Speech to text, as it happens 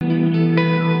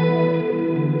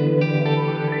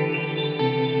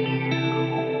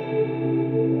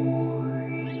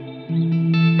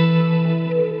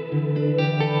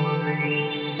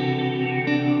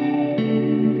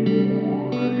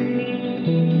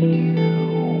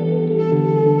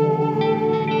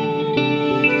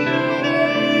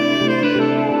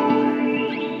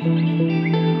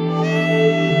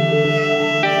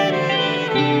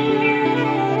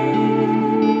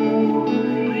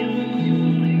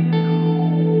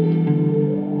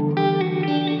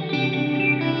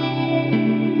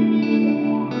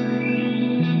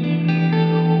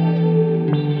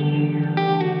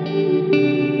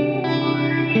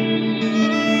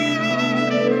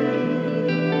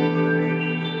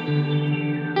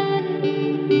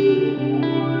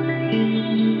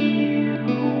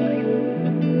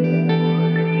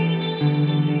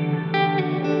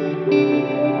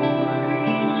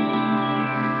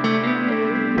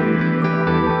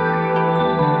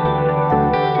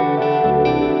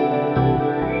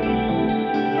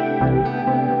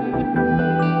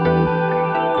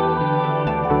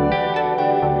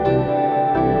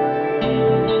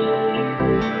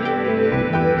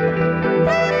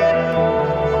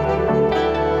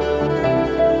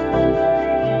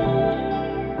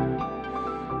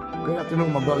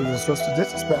brothers and sisters.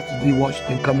 This is Pastor D.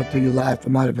 Washington coming to you live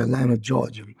from out of Atlanta,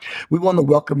 Georgia. We want to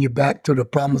welcome you back to the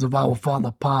Promise of Our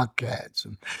Father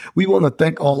podcast. We want to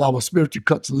thank all our spiritual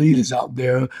cuts leaders out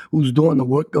there who's doing the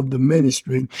work of the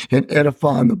ministry and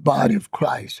edifying the body of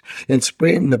Christ and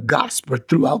spreading the gospel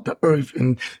throughout the earth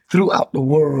and throughout the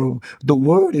world. The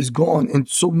word is gone in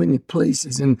so many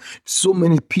places, and so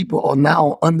many people are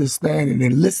now understanding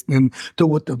and listening to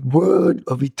what the word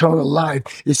of eternal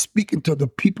life is speaking to the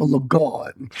people of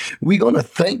God. We're going to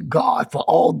thank God for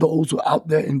all those who are out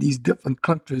there in these different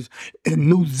countries, in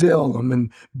New Zealand and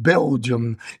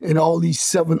Belgium, and all these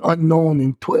 7 unknown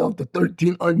and 12 to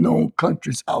 13 unknown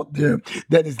countries out there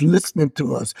that is listening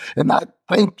to us. And I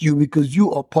thank you because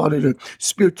you are part of the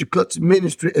Spiritual Cuts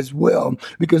ministry as well,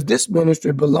 because this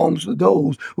ministry belongs to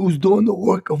those who's doing the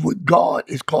work of what God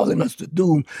is calling us to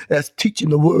do as teaching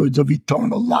the words of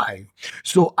eternal life.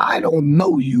 So I don't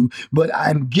know you, but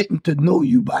I'm getting to know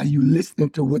you by you listening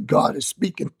to what God is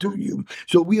speaking to you.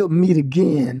 So we'll meet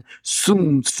again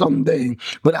soon, someday.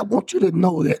 But I want you to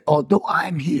know that although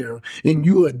I'm here and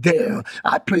you are there,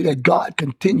 I pray that God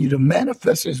continue to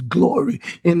manifest his glory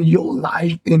in your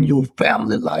life, in your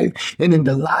family life, and in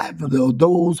the life of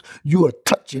those you are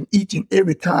touching each and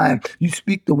every time you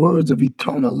speak the words of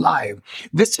eternal life.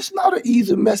 This is not an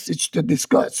easy message to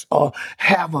discuss or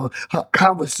have a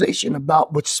conversation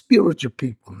about with spiritual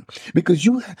people,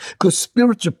 because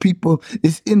spiritual people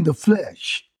is in the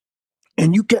flesh.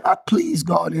 And you cannot please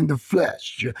God in the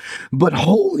flesh, but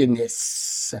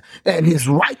holiness and his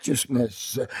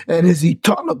righteousness and his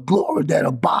eternal glory that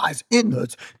abides in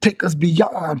us take us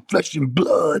beyond flesh and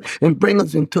blood and bring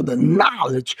us into the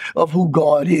knowledge of who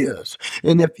God is.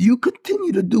 And if you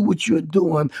continue to do what you're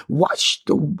doing, watch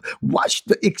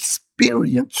the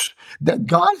experience that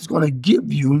God is going to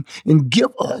give you and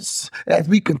give us as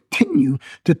we continue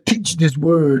to teach this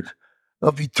word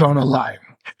of eternal life.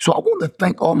 So I want to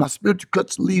thank all my spiritual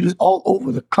cuts leaders all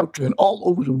over the country and all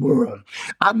over the world.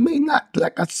 I may not,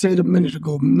 like I said a minute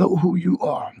ago, know who you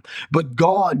are, but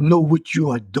God know what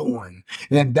you are doing.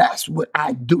 And that's what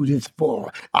I do this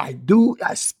for. I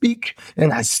speak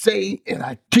and I say and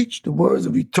I teach the words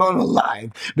of eternal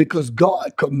life because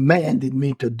God commanded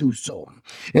me to do so.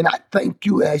 And I thank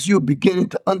you as you're beginning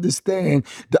to understand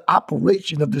the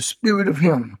operation of the Spirit of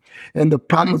Him and the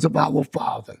promise of our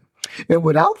Father. And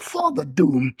without further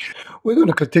ado, we're going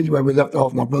to continue where we left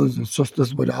off, my brothers and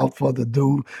sisters. Without further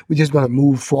ado, we're just going to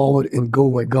move forward and go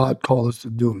where God called us to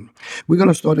do. We're going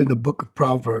to start in the book of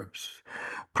Proverbs.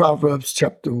 Proverbs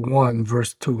chapter 1,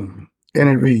 verse 2. And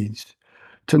it reads,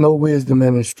 "To know wisdom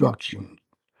and instruction,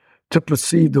 to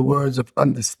perceive the words of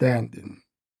understanding,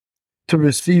 to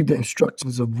receive the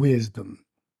instructions of wisdom,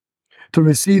 to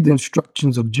receive the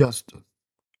instructions of justice,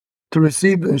 to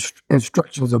receive the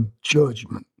instructions of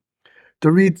judgment, to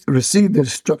receive the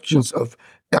instructions of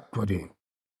equity."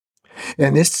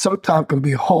 And this sometimes can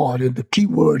be hard. And the key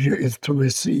word here is to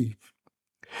receive.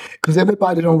 Because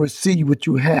everybody don't receive what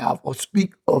you have or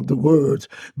speak of the words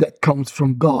that comes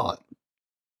from God.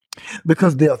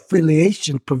 Because their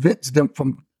affiliation prevents them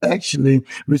from actually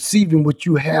receiving what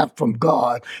you have from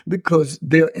God, because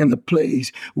they're in a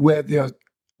place where they're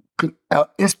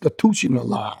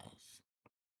institutionalized.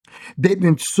 They've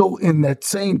been so in that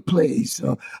same place,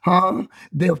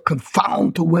 they're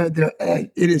confounded to where they're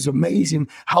at. It is amazing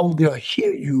how they'll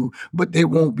hear you, but they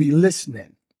won't be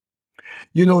listening.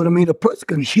 You know what I mean? A person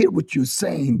can hear what you're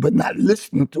saying, but not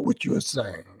listening to what you're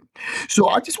saying. So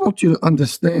I just want you to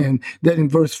understand that in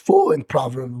verse 4 in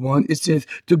Proverbs 1, it says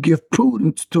to give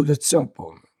prudence to the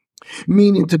simple,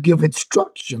 meaning to give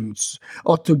instructions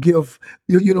or to give,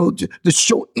 to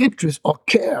show interest or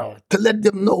care, to let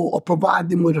them know or provide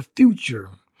them with a future.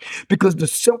 Because the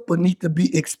simple need to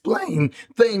be explained,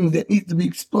 things that need to be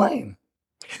explained.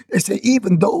 They say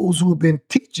even those who have been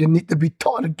teaching need to be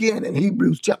taught again in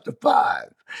Hebrews chapter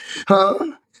 5.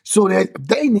 So that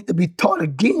they need to be taught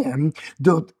again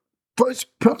the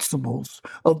first principles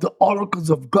of the oracles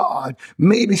of God.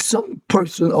 Maybe some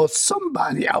person or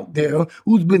somebody out there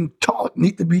who's been taught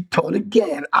need to be taught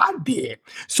again. I did.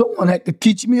 Someone had to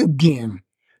teach me again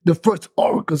the first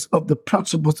oracles of the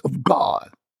principles of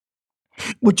God,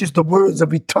 which is the words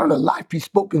of eternal life. He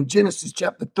spoke in Genesis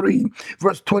chapter 3,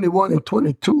 verse 21 and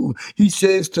 22. He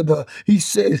says,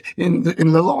 in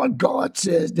the Lord God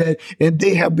says that, and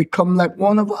they have become like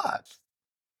one of us.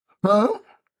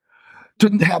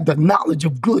 To have the knowledge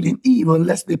of good and evil,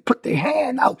 unless they put their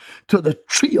hand out to the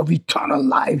tree of eternal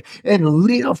life and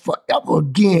live forever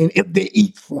again if they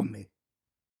eat from it.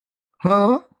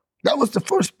 That was the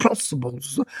first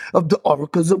principles of the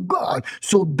oracles of God.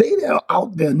 So they that are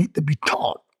out there need to be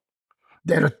taught,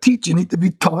 that are teaching need to be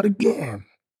taught again.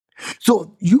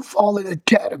 So if you fall in that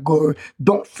category,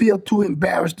 don't feel too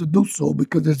embarrassed to do so,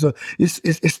 because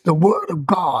it's the word of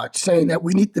God saying that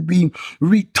we need to be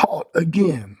retaught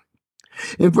again.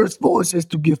 In verse 4, it says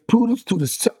to give prudence to the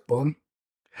simple,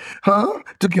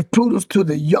 to give prudence to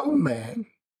the young man,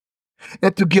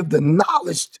 and to give the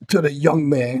knowledge to the young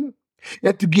man,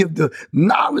 and to give the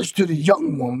knowledge to the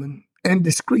young woman, and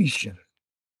discretion.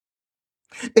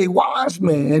 A wise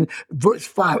man, verse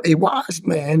 5, a wise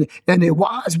man and a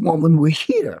wise woman will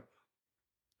hear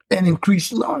and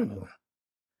increase learning.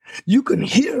 You can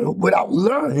hear without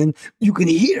learning. You can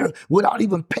hear without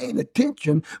even paying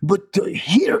attention. But to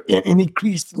hear and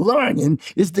increase learning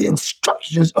is the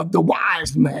instructions of the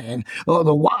wise man or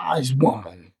the wise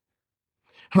woman.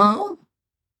 Huh?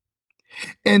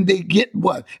 And they get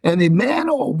what? And a man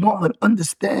or a woman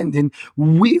understanding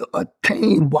will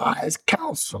attain wise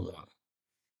counselor.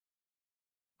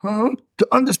 To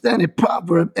understand a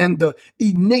proverb and the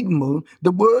enigma,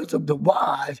 the words of the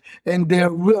wise and their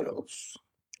riddles.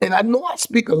 And I know I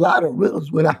speak a lot of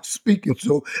riddles when I'm speaking,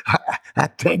 so I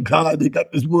thank God they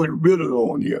got this word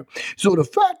riddle on here. So the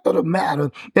fact of the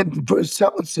matter, and verse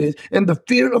 7 says, and the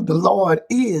fear of the Lord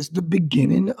is the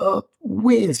beginning of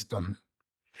wisdom.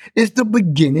 It's the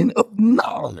beginning of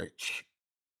knowledge.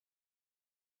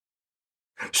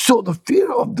 So the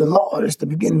fear of the Lord is the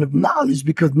beginning of knowledge,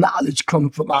 because knowledge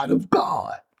comes from out of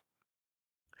God.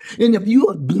 And if you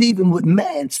are believing what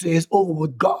man says over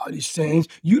what God is saying,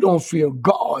 you don't fear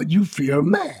God, you fear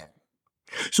man.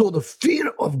 So the fear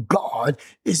of God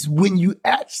is when you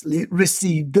actually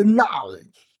receive the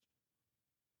knowledge.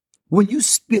 When you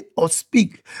spit or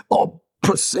speak or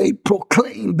per se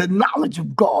proclaim the knowledge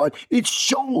of God, it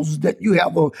shows that you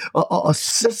have a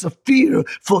sense of fear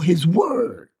for his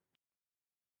word.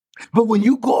 But when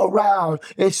you go around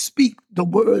and speak the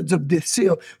words of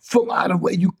deceit from out of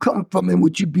where you come from and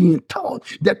what you're being taught,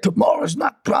 that tomorrow's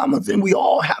not promised and we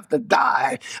all have to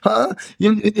die, huh?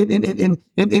 And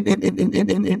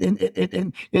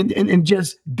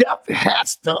just death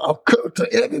has to occur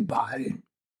to everybody.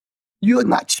 You're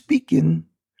not speaking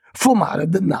from out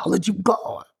of the knowledge of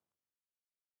God.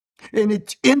 And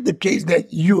it indicates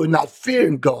that you are not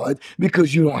fearing God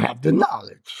because you don't have the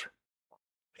knowledge.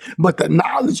 But the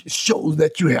knowledge shows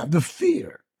that you have the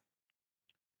fear.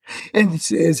 And it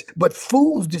says, but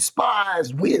fools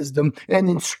despise wisdom and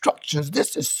instructions.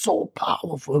 This is so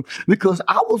powerful, because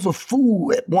I was a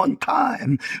fool at one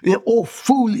time. Oh,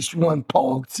 foolish one,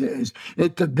 Paul says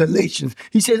in the Galatians.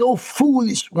 He says, oh,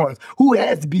 foolish ones, who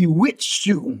has bewitched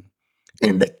you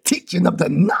in the teaching of the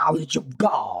knowledge of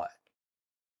God.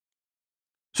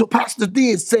 So Pastor D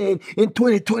is saying in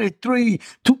 2023,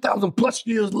 2,000 plus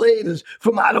years later,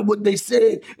 from out of what they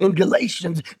said in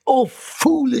Galatians, oh,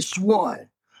 foolish one,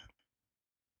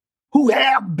 who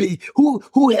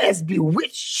has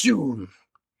bewitched you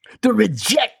to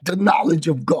reject the knowledge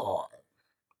of God.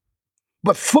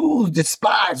 But fools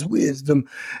despise wisdom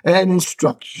and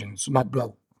instructions, my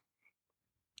brother.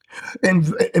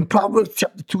 And in Proverbs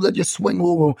chapter 2, let's just swing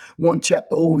over one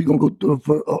chapter over. We're going to go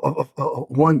through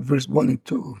 1 verse 1 and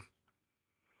 2.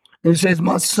 And it says,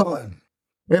 my son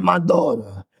and my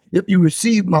daughter, if you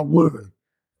receive my word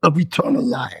of eternal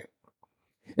life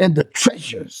and the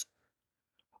treasures,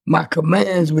 my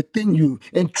commands within you,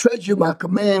 and treasure my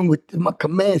command with my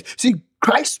commands. See,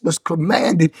 Christ was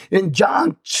commanded in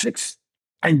John 6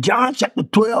 and John chapter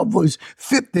 12, verse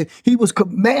 50. He was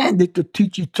commanded to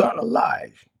teach eternal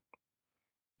life.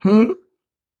 And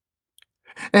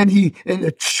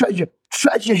the treasure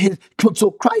his.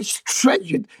 So Christ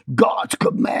treasured God's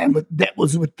commandment that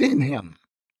was within him,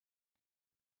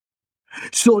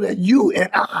 so that you and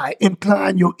I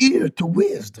incline your ear to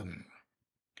wisdom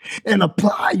and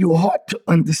apply your heart to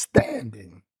understanding.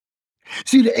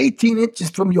 See, the 18 inches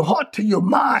from your heart to your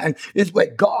mind is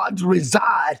where God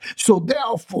resides. So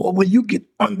therefore, when you get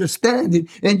understanding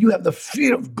and you have the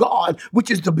fear of God,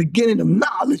 which is the beginning of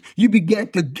knowledge, you begin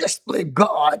to display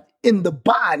God in the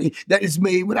body that is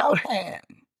made without hand,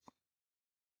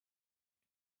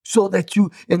 so that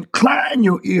you incline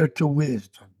your ear to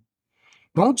wisdom.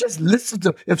 Don't just listen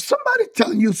to. If somebody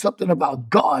telling you something about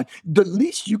God, the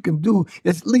least you can do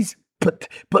is at least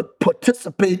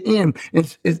participate in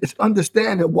is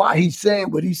understanding why he's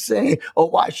saying what he's saying, or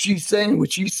why she's saying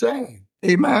what she's saying.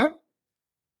 Amen.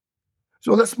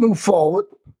 So let's move forward.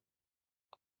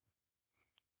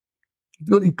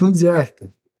 Go to Ecclesiastes.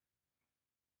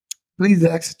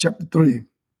 Ecclesiastes chapter 3,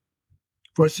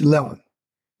 verse 11.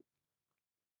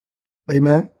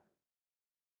 Amen.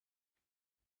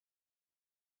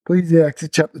 Ecclesiastes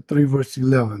chapter 3, verse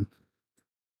 11.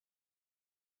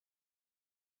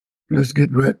 Let's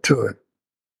get right to it.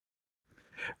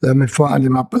 Let me find it,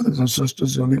 my brothers and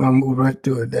sisters, and we're going to move right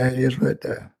through it. There it is right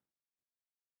there.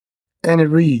 And it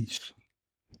reads,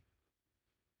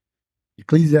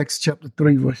 Ecclesiastes chapter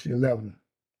 3, verse 11.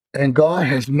 And God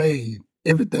has made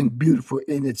everything beautiful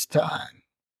in its time.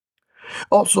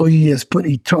 Also, he has put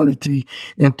eternity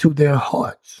into their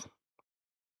hearts,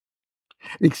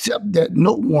 except that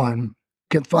no one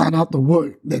can find out the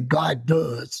work that God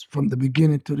does from the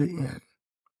beginning to the end.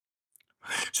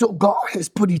 So God has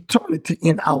put eternity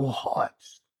in our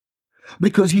hearts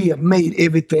because he has made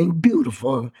everything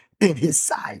beautiful in his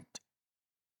sight.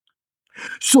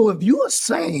 So if you're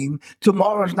saying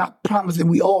tomorrow's not promising,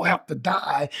 we all have to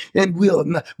die and we're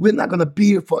not going to be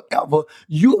here forever,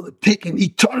 you're taking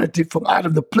eternity from out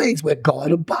of the place where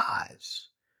God abides,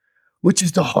 which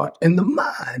is the heart and the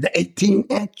mind, the 18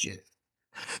 inches.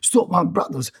 So, my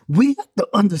brothers, we have to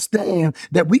understand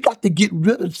that we got to get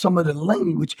rid of some of the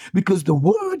language because the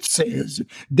word says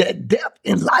that death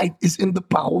and life is in the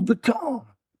power of the tongue.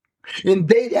 And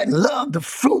they that love the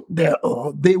fruit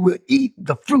thereof, they will eat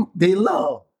the fruit they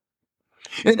love.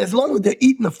 And as long as they're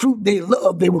eating the fruit they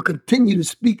love, they will continue to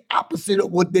speak opposite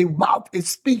of what their mouth is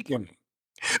speaking.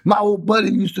 My old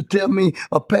buddy used to tell me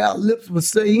a pair of lips will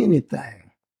say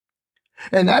anything.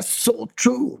 And that's so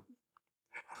true.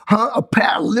 A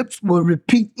pair of lips will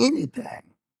repeat anything.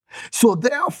 So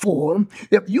therefore,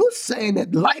 if you're saying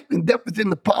that life and death is in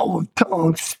the power of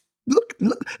tongues,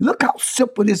 look how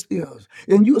simple this is.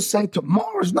 And you're saying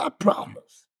tomorrow is not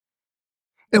promised.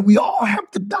 And we all have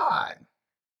to die.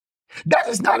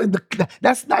 That's not in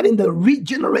the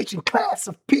regeneration class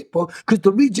of people, because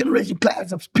the regeneration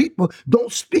class of people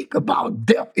don't speak about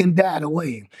death in that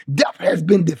way. Death has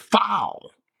been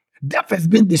defiled. Death has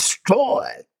been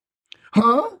destroyed.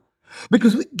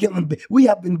 Because we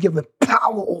have been given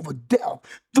power over death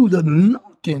through the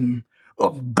knocking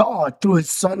of God through his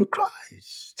son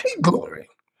Christ. Hey, glory.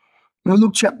 In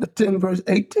Luke chapter 10, verse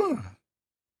 18.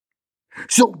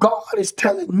 So God is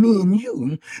telling me and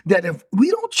you that if we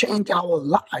don't change our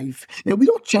life and we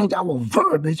don't change our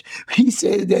verbiage, he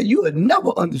says that you will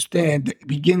never understand the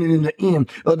beginning and the end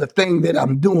of the thing that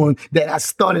I'm doing, that I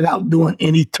started out doing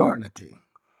in eternity.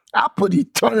 I put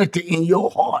eternity in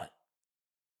your heart.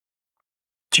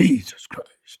 Jesus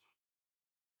Christ.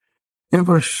 In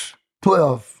verse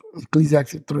 12,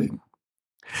 Ecclesiastes 3.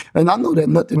 And I know that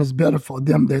nothing is better for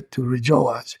them that to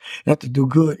rejoice and to do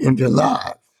good in their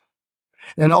lives.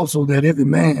 And also that every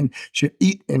man should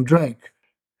eat and drink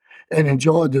and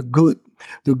enjoy the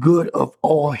good of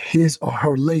all his or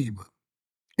her labor.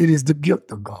 It is the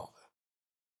gift of God.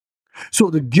 So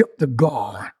the gift of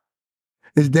God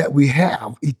is that we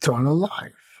have eternal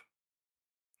life.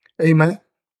 Amen.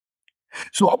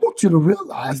 So I want you to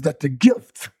realize that the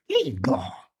gift is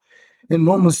God. In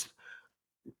Romans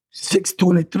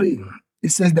 6:23, it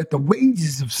says that the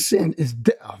wages of sin is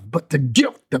death, but the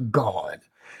gift of God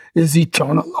is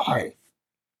eternal life.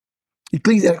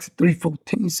 Ecclesiastes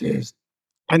 3:14 says,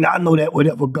 and I know that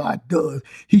whatever God does,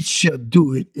 he shall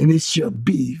do it, and it shall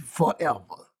be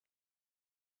forever.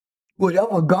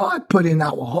 Whatever God put in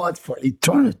our hearts for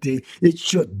eternity, it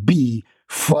should be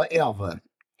forever.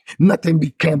 Nothing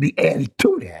can be added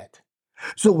to that.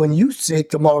 So when you say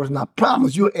tomorrow's not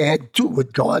promised, you add to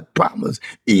what God promised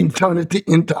eternity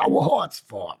into our hearts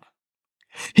for.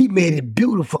 He made it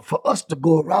beautiful for us to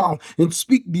go around and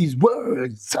speak these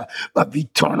words of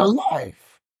eternal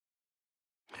life.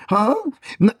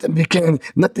 Nothing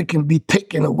can be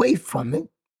taken away from it.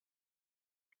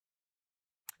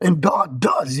 And God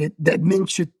does it that men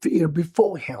should fear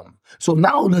before him. So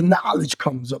now the knowledge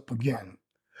comes up again.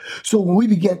 So when we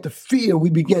begin to fear, we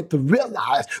begin to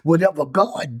realize whatever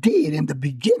God did in the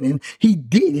beginning, he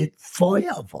did it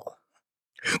forever.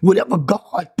 Whenever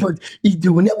God put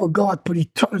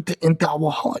eternity into our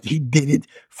heart, he did it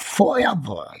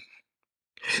forever.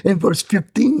 In verse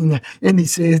 15, and he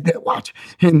says that watch,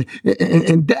 and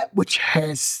that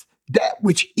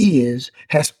which is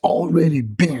has already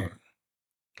been.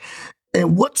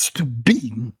 And what's to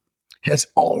be has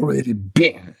already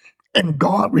been. And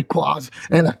God requires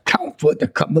an account for it to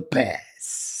come to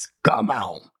pass. Come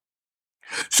on.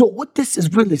 So what this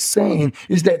is really saying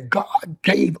is that God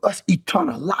gave us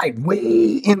eternal life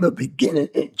way in the beginning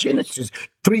in Genesis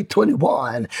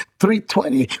 3:21,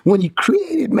 3:20. When he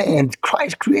created man,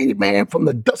 Christ created man from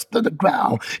the dust of the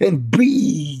ground and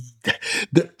breathed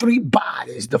the three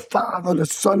bodies, the Father, the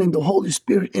Son, and the Holy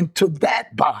Spirit into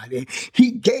that body.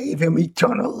 He gave him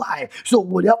eternal life. So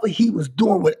whatever he was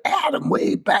doing with Adam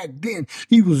way back then,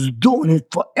 he was doing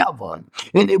it forever.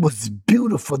 And it was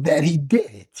beautiful that he did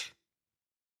it.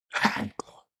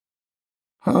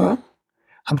 Huh?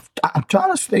 I'm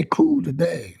trying to stay cool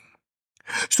today.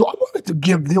 So I wanted to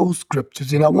give those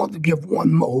scriptures, and I wanted to give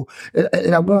one more,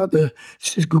 and I wanted to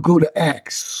just go to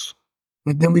Acts,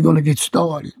 and then we're going to get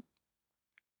started.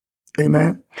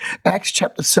 Amen. Acts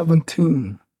chapter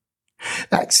 17.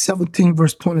 Acts 17,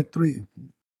 verse 23.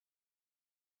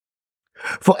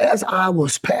 For as I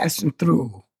was passing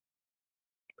through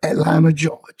Atlanta,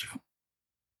 Georgia,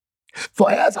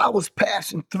 for as I was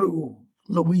passing through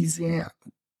Louisiana,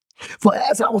 for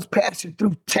as I was passing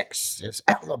through Texas,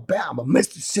 Alabama,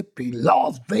 Mississippi,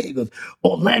 Las Vegas,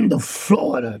 Orlando,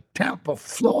 Florida, Tampa,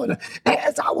 Florida,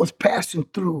 as I was passing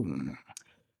through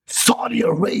Saudi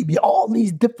Arabia, all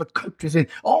these different countries and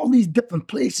all these different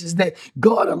places that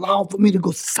God allowed for me to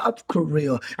go. South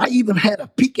Korea. I even had a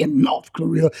peek in North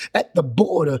Korea at the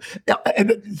border.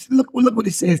 And look what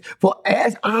it says. For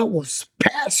as I was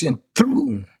passing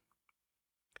through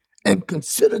and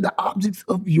consider the objects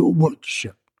of your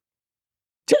worship.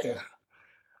 Yeah.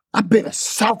 I've been to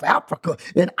South Africa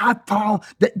and I found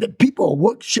that people are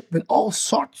worshiping all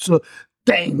sorts of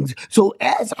things. So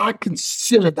as I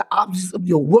consider the objects of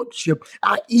your worship,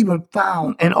 I even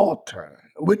found an altar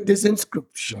with this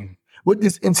inscription, to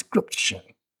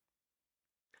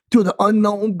the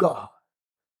unknown God.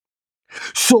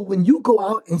 So when you go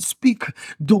out and speak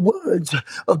the words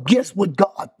against what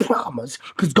God promised,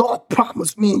 because God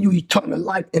promised me and you eternal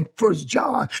life in 1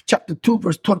 John chapter 2,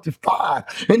 verse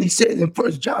 25. And he says in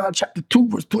 1 John chapter 2,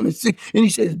 verse 26, and he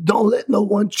says, don't let no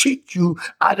one cheat you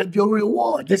out of your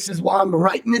reward. This is why I'm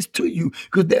writing this to you,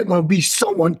 because there's going to be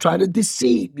someone trying to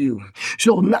deceive you.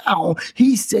 So now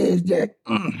he says that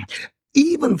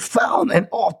even found an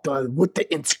altar with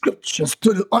the inscriptions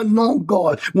to the unknown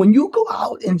God. When you go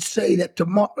out and say that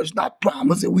tomorrow is not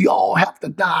promised and we all have to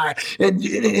die and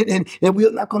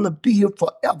we're not going to be here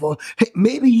forever, hey,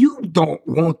 maybe you don't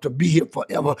want to be here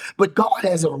forever, but God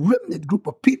has a remnant group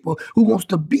of people who wants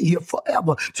to be here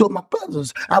forever. So my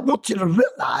brothers, I want you to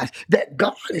realize that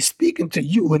God is speaking to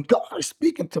you and God is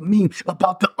speaking to me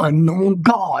about the unknown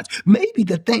gods. Maybe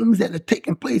the things that are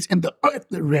taking place in the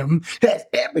earthly realm has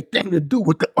everything to do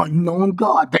with the unknown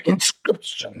God, the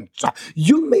inscriptions.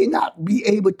 You may not be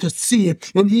able to see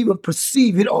it and even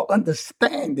perceive it or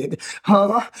understand it,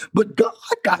 huh? But God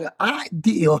got an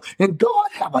idea and God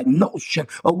have a notion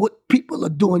of what people are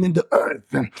doing in the earth.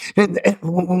 And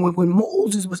when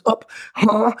Moses was up,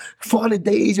 40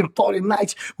 days and 40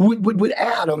 nights with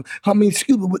Adam,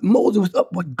 with Moses was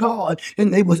up with God,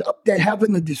 and they was up there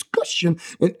having a discussion,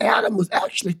 and Adam was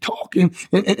actually talking,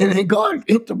 and God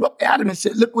interrupted Adam and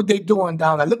said, look what they're doing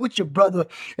down there. Look what your brother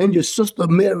and your sister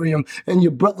Miriam and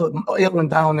your brother Aaron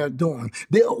down there doing.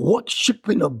 They're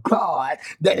worshiping a God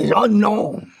that is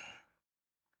unknown.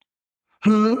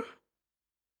 Hmm?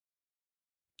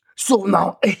 So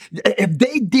now, if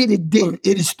they did it then,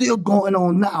 it is still going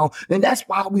on now. And that's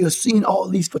why we are seeing all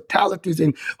these fatalities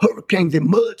and hurricanes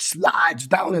and mudslides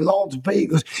down in Las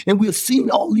Vegas. And we're seeing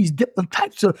all these different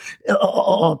types of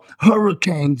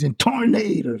hurricanes and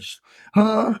tornadoes,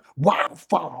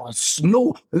 wildfires,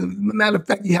 snow. Matter of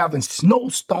fact, you're having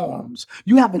snowstorms.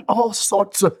 You're having all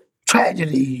sorts of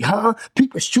tragedy,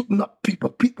 people shooting up people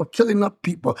killing up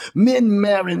people, men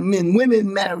marrying men,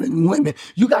 women marrying women.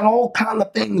 You got all kind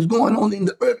of things going on in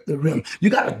the earthly realm. You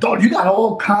got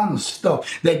all kind of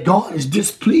stuff that God is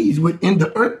displeased with in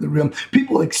the earthly realm.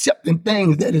 People accepting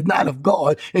things that is not of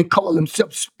God and call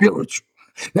themselves spiritual.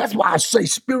 That's why I say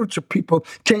spiritual people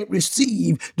can't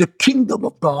receive the kingdom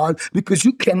of God, because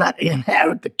you cannot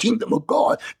inherit the kingdom of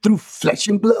God through flesh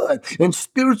and blood. And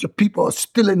spiritual people are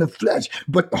still in the flesh,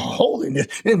 but holiness.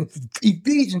 In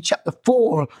Ephesians chapter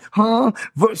 4,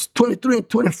 verse 23 and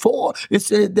 24, it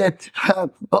says that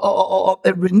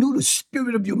renew the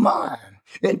spirit of your mind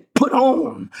and put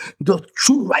on the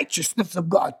true righteousness of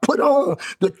God. Put on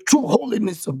the true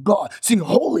holiness of God. See,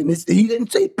 holiness, he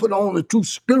didn't say put on the true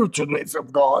spiritualness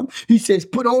of God. He says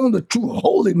put on the true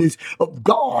holiness of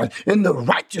God and the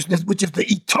righteousness, which is the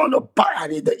eternal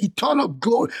body, the eternal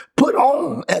glory. Put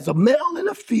on as a male and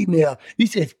a female. He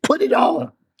says put it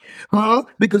on.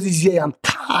 Because he said, I'm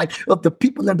tired of the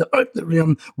people in the earthly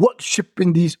realm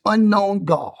worshiping these unknown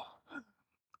gods.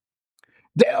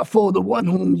 Therefore, the one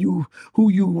who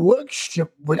you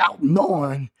worship without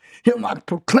knowing, him I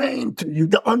proclaim to you,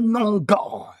 the unknown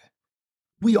God.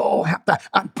 We all have to,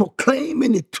 I'm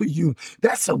proclaiming it to you.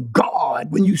 That's a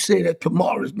God when you say that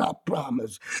tomorrow is not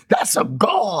promised. That's a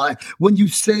God when you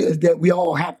say that we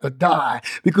all have to die,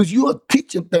 because you are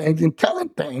teaching things and telling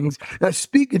things and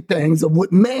speaking things of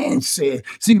what man said.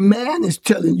 See, man is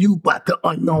telling you about the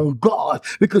unknown God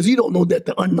because you don't know that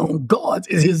the unknown God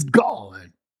is his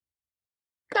God.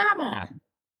 Come on.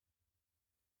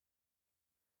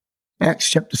 Acts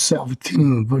chapter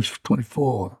 17, verse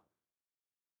 24.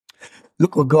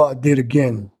 Look what God did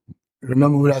again.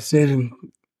 Remember what I said in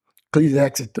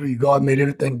Ecclesiastes 3, God made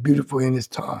everything beautiful in his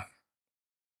time.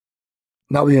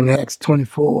 Now we're in Acts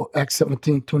 24, Acts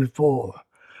 17:24.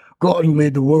 God who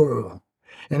made the world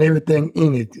and everything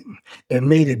in it and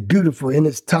made it beautiful in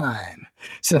his time,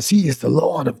 since he is the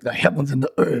Lord of the heavens and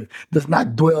the earth, does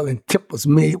not dwell in temples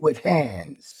made with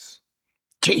hands.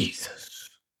 Jesus,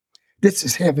 this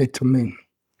is heavy to me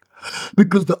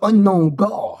because the unknown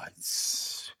gods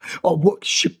are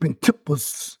worshiping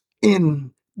temples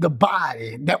in the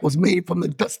body that was made from the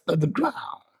dust of the ground,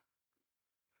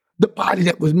 the body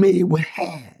that was made with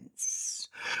hands.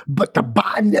 But the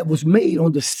body that was made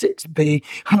on the sixth day,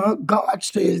 God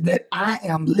says that I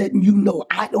am letting you know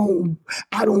I don't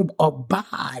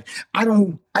abide. I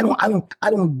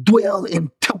don't dwell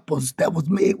in temples that was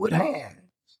made with hands.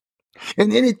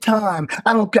 And anytime,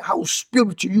 I don't care how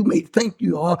spiritual you may think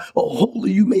you are, or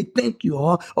holy you may think you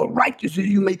are, or righteous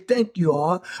you may think you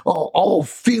are, or all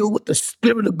filled with the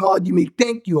Spirit of God you may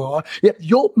think you are, if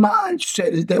your mindset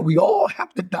is that we all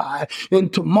have to die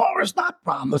and tomorrow's not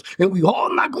promised and we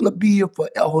all not going to be here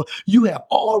forever, you have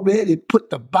already put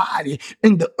the body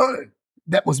in the earth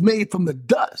that was made from the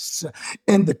dust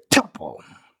in the temple.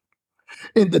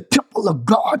 And the temple of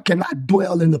God cannot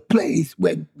dwell in the place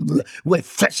where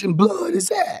flesh and blood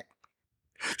is at.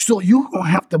 So you're going to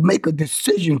have to make a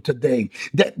decision today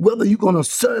that whether you're going to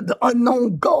serve the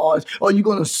unknown gods or you're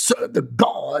going to serve the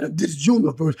God of this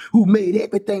universe who made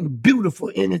everything beautiful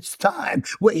in its time,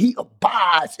 where he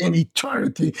abides in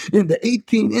eternity in the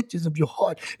 18 inches of your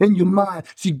heart and your mind.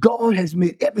 See, God has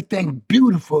made everything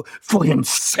beautiful for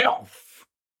himself.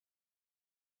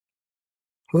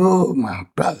 Oh, my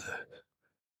brother.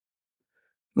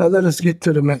 Now let us get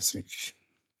to the message.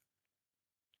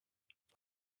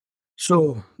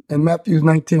 So in Matthew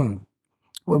 19,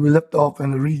 where we left off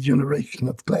in the regeneration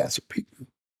of class of people,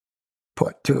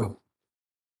 part 2.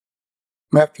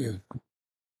 Matthew,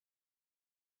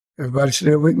 everybody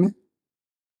still with me?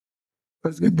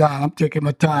 Let's get down. I'm taking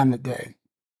my time today.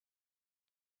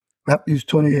 Matthew's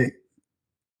 28.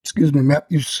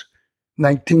 Matthew's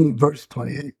 19, verse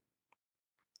 28.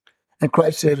 And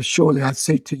Christ said, surely I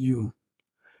say to you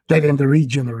that in the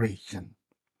regeneration,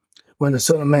 when the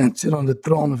Son of Man sit on the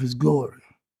throne of his glory,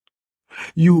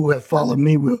 you who have followed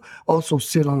me will also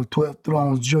sit on the 12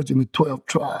 thrones, judging the 12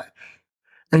 tribes.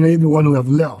 And everyone who have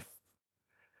left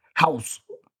house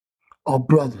or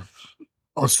brothers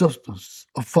or sisters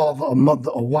or father or mother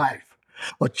or wife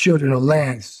or children or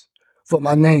lands for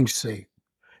my name's sake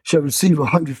shall receive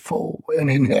 100-fold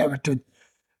and inherited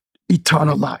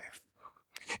eternal life.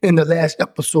 In the last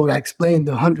episode, I explained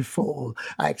the 100-fold.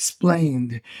 I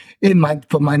explained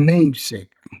for my name's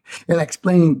sake. And I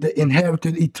explained the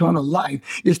inherited eternal life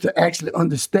is to actually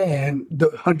understand the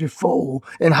 100-fold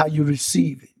and how you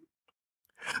receive it.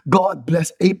 God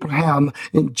blessed Abraham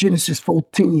in Genesis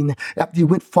 14 after he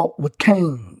went fought with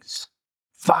kings,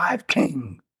 5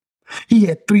 kings. He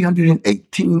had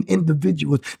 318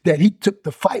 individuals that he took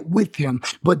to fight with him,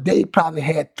 but they probably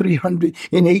had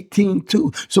 318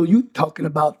 too. So you're talking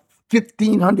about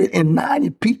 1,590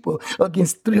 people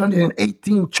against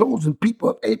 318 chosen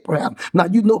people of Abraham. Now,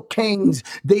 you know, kings,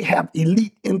 they have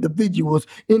elite individuals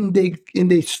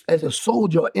as a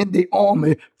soldier in the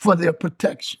army for their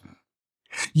protection.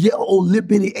 Yeah, old little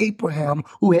bitty Abraham,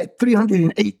 who had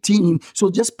 318. So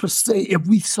just per se, if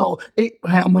we saw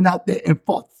Abraham went out there and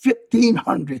fought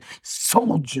 1,500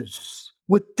 soldiers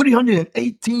with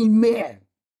 318 men,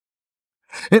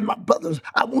 and my brothers,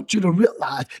 I want you to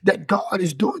realize that God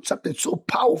is doing something so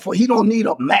powerful. He don't need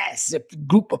a massive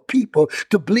group of people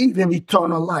to believe in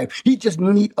eternal life. He just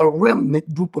need a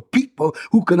remnant group of people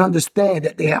who can understand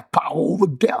that they have power over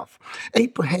death.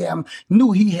 Abraham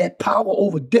knew he had power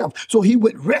over death, so he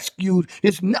went rescued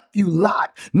his nephew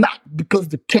Lot, not because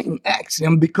the king asked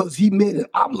him, because he made an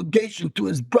obligation to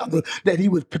his brother that he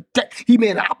would protect. He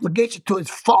made an obligation to his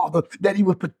father that he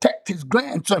would protect his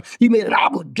grandson. He made an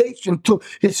obligation to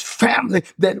his family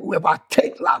that if I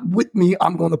take Lot with me,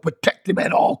 I'm going to protect him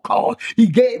at all costs. He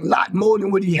gave Lot more than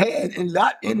what he had, and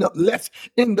Lot ended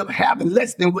up having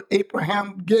less than what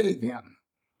Abraham gave him.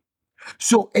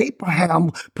 So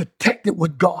Abraham protected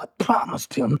what God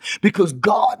promised him, because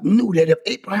God knew that if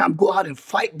Abraham go out and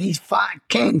fight these 5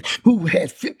 kings who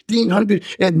had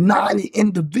 1,590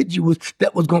 individuals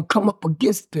that was going to come up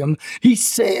against him, he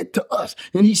said to us,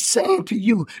 and he's saying to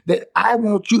you, that I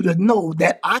want you to know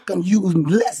that I can use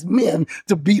less men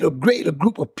to beat a greater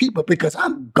group of people, because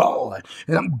I'm God,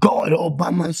 and I'm God all by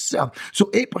myself.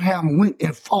 So Abraham went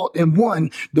and fought and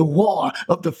won the war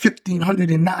of the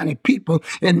 1,590 people,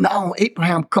 and now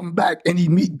Abraham come back and he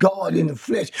meet God in the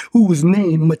flesh, who was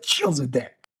named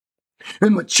Melchizedek.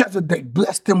 And Melchizedek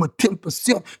blessed him with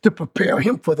 10% to prepare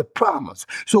him for the promise.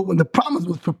 So when the promise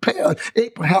was prepared,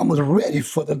 Abraham was ready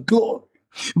for the glory.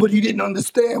 But he didn't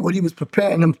understand what he was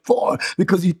preparing him for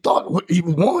because he thought what he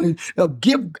was wanting to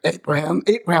give Abraham.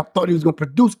 Abraham thought he was going to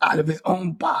produce out of his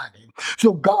own body.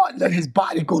 So God let his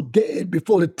body go dead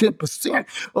before the 10%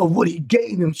 of what he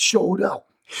gave him showed up.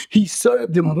 He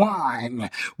served him wine,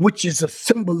 which is a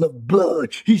symbol of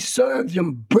blood. He served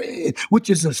him bread, which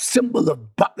is a symbol of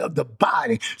the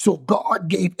body. So God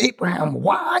gave Abraham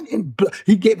wine and blood.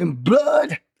 He gave him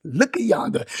blood. Look at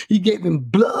yonder. He gave him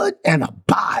blood and a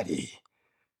body.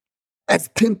 That's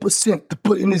 10% to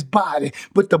put in his body,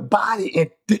 but the body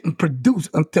it didn't produce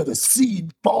until the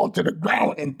seed fall to the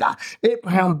ground and die.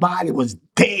 Abraham's body was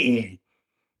dead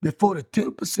before the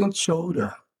 10% showed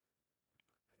up.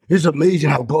 It's amazing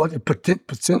how God had put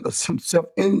 10% of himself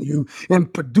in you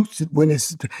and produce it when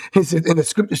it's, and the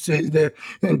scripture says that,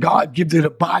 and God gives it a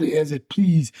body as it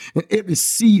please, and every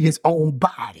seed his own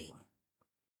body.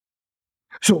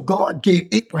 So God gave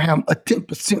Abraham a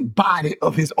 10% body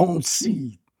of his own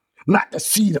seed. Not the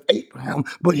seed of Abraham,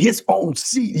 but his own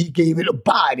seed. He gave it a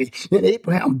body. And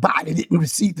Abraham's body didn't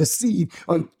receive the seed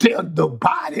until the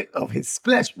body of his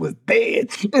flesh was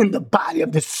dead and the body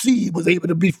of the seed was able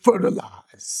to be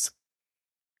fertilized.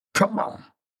 Come on.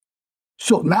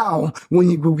 So now,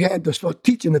 when you began to start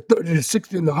teaching the 30, the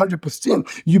 60, and the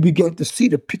 100%, you began to see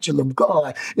the picture of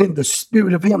God in the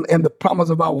spirit of him and the promise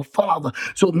of our Father.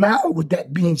 So now, with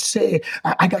that being said,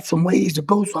 I got some ways to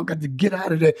go, so I got to get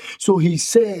out of there. So he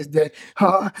says that,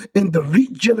 in the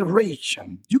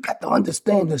regeneration, you got to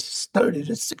understand the 30,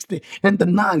 the 60, and the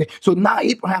 90. So now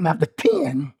Abraham after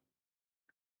 10,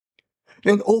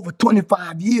 in over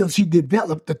 25 years, he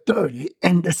developed the 30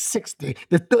 and the 60.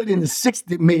 The 30 and the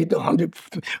 60 made the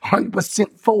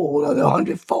 100% fold or the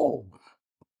 100-fold.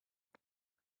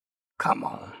 Come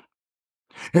on.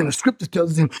 And the scripture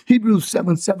tells us in Hebrews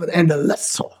 7:7, and the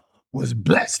lesser was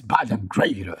blessed by the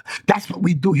greater. That's what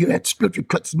we do here at Spiritual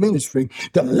Cuts Ministry.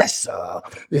 The lesser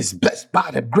is blessed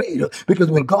by the greater, because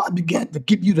when God began to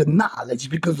give you the knowledge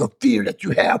because of fear that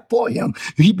you have for him,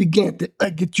 he began to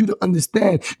get you to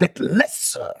understand that the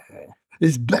lesser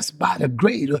is blessed by the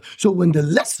greater. So when the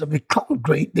lesser become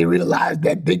great, they realize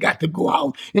that they got to go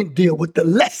out and deal with the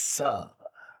lesser.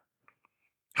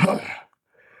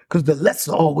 Because the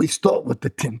lesser always start with the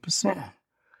 10%.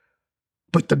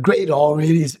 But the greater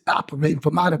already is operating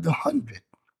from out of the 100.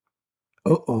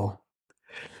 Uh-oh.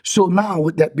 So now,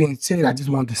 with that being said, I just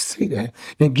wanted to say that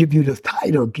and give you the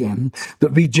title again, The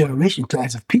Regeneration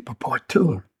Class of People, Part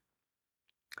 2.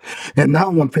 And now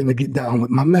I'm going to get down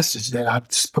with my message that I've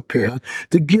prepared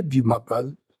to give you, my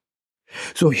brother.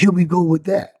 So here we go with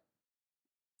that.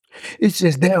 It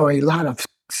says there are a lot of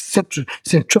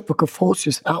centrifugal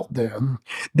forces out there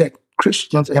that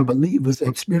Christians and believers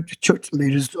and spiritual church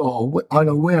leaders are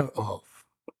unaware of.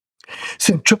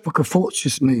 Centrifugal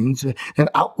forces means an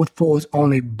outward force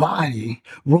on a body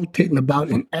rotating about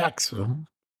an axle,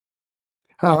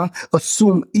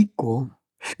 assume equal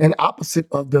and opposite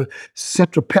of the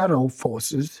centripetal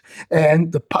forces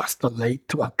and the postulate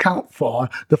to account for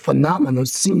the phenomena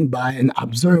seen by an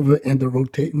observer in the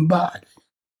rotating body.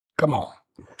 Come on.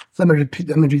 Let me read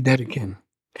that again.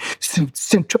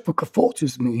 Centrifugal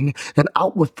forces mean an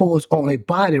outward force on a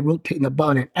body rotating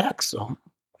about an axle,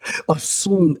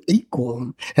 assumed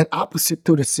equal and opposite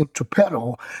to the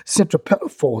centripetal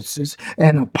forces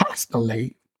and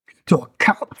apostolate to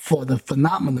account for the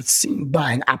phenomena seen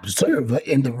by an observer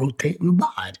in the rotating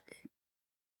body.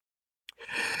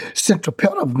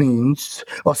 Centripetal means,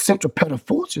 or centripetal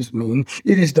forces mean,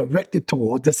 it is directed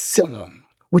toward the center,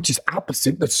 which is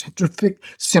opposite the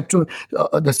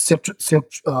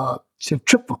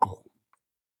centrifugal.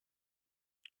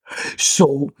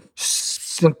 So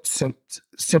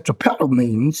centripetal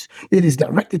means it is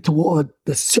directed toward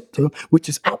the center, which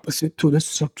is opposite to the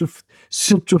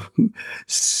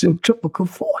centrifugal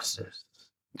forces.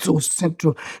 So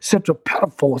centripetal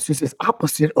forces is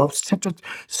opposite of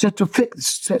centrifugal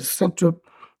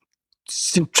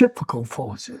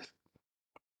forces.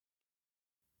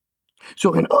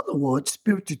 So in other words,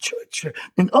 spiritual church,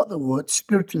 in other words,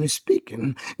 spiritually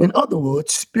speaking, in other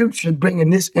words, spiritually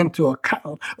bringing this into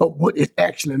account of what it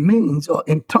actually means or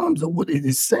in terms of what it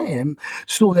is saying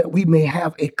so that we may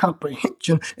have a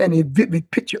comprehension and a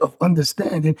vivid picture of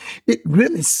understanding. It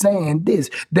really saying this,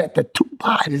 that the two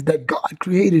bodies that God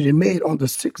created and made on the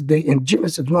sixth day in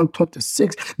Genesis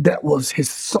 1:26, that was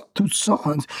his two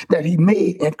sons that he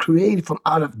made and created from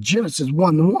out of Genesis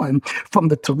 1:1 from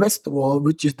the terrestrial,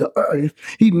 which is the earth, earth,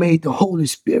 he made the Holy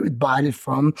Spirit body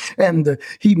from, and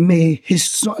he made his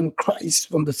son Christ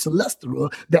from the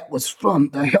celestial that was from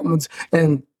the heavens,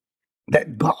 and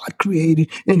that God created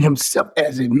in himself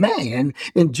as a man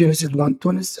in Genesis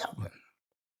 1:27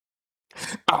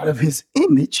 out of his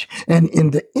image and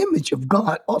in the image of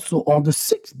God also on the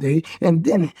sixth day. And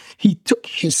then he took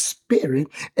his spirit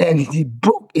and he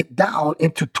broke it down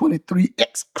into 23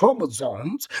 X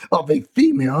chromosomes of a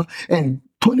female and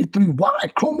 23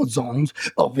 Y chromosomes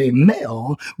of a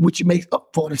male, which makes up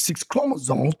 46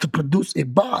 chromosomes to produce a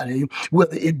body,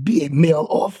 whether it be a male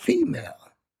or a female.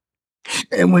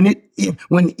 And when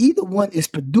either one is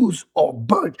produced or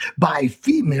birthed by a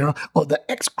female or the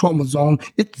X chromosome,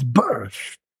 it's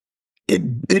birth. It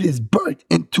is birthed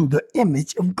into the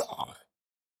image of God.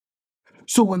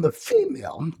 So when the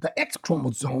female, the X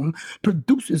chromosome,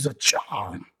 produces a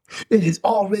child, it has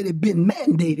already been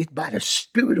mandated by the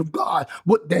Spirit of God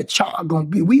what that child gonna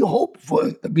be. We hope for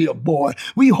it to be a boy.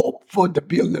 We hope for it to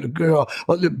be a little girl,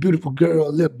 a little beautiful a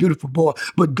little beautiful boy.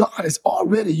 But God has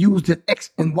already used the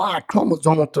X and Y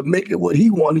chromosome to make it what He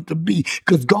wanted to be,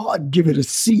 because God give it a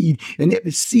seed, and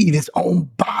every seed its own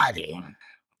body.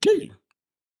 Okay.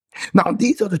 Now,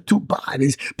 these are the two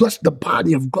bodies, plus the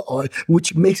body of God,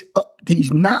 which makes up these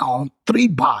now three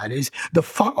bodies, the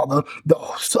Father, the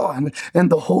Son, and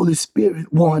the Holy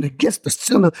Spirit, one against the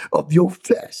center of your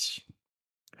flesh.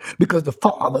 Because the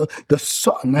Father, the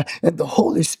Son, and the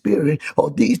Holy Spirit are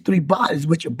these three bodies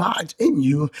which abides in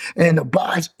you and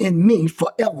abides in me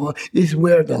forever, is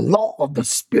where the law of the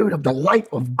Spirit of the life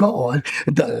of God,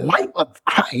 the life of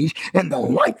Christ, and the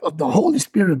life of the Holy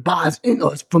Spirit abides in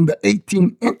us from the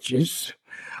 18 inches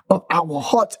of our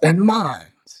hearts and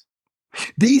minds.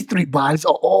 These three bodies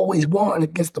are always warring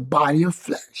against the body of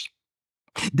flesh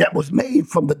that was made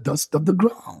from the dust of the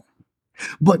ground.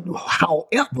 But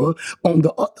however, on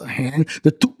the other hand,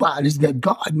 the two bodies that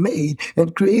God made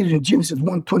and created in Genesis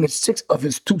 1:26 of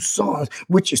his two sons,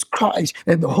 which is Christ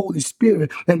and the Holy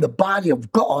Spirit, and the body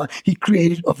of God, he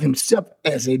created of himself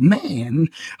as a man,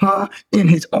 in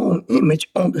his own image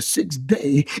on the sixth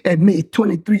day, and made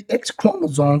 23 X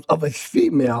chromosomes of a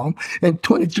female and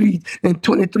 23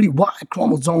 Y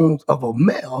chromosomes of a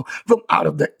male from out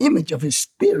of the image of his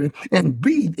spirit, and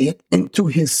breathed it into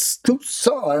his two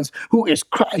sons, who is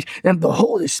Christ and the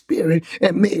Holy Spirit,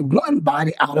 and made one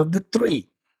body out of the three.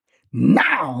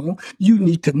 Now you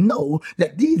need to know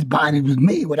that these bodies was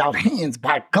made without hands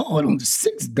by God on the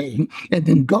sixth day, and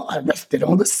then God rested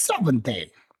on the seventh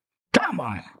day. Come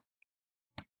on.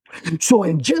 So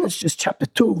in Genesis chapter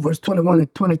 2, verse 21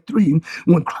 and 23,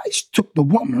 when Christ took the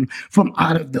woman from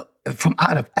out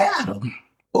of Adam,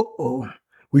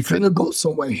 we finna go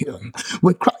somewhere here.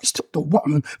 When Christ took the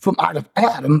woman from out of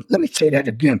Adam, let me say that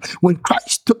again. When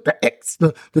Christ took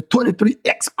the 23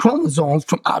 X chromosomes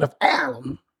from out of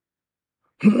Adam,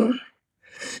 and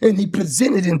he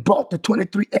presented and brought the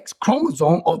 23 X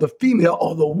chromosome or the female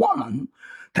or the woman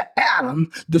to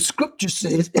Adam, the scripture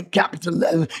says in capital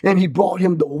letters, and he brought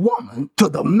him the woman to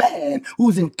the man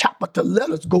who's in capital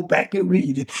letters. Go back and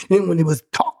read it. And when he was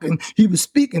talking, he was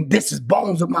speaking, this is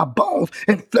bones of my bones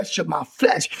and flesh of my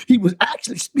flesh. He was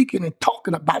actually speaking and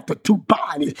talking about the two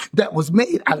bodies that was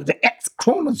made out of the X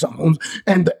chromosomes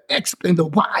and the X and the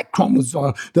Y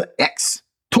chromosome. The X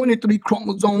 23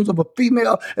 chromosomes of a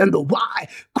female and the Y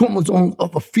chromosomes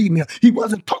of a female. He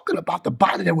wasn't talking about the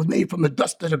body that was made from the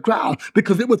dust of the ground,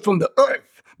 because it was from the earth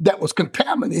that was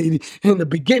contaminated. In the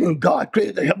beginning, God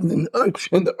created the heaven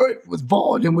and the earth was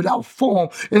void and without form,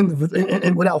 and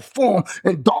without form,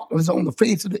 and darkness on the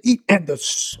face of the earth, and the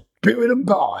Spirit of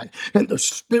God and the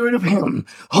Spirit of Him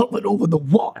hovered over the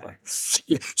water.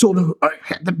 So the earth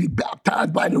had to be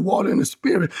baptized by the water and the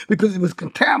Spirit because it was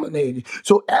contaminated.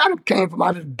 So Adam came from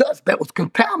out of the dust that was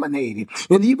contaminated.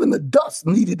 And even the dust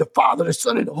needed the Father, the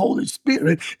Son, and the Holy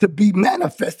Spirit to be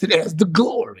manifested as the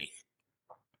glory.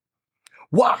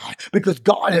 Why? Because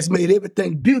God has made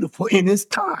everything beautiful in His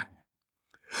time.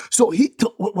 So He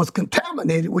took what was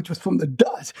contaminated, which was from the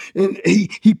dust, and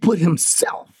He put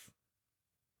Himself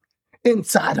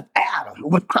inside of Adam.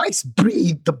 When Christ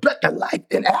breathed the breath of life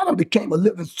and Adam became a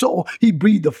living soul, he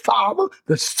breathed the Father,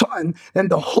 the Son, and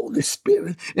the Holy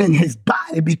Spirit, and his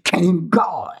body became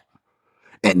God.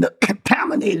 And the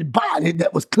contaminated body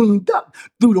that was cleaned up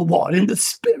through the water and the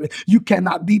Spirit. You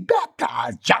cannot be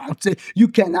baptized. John said you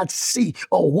cannot see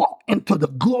or walk into the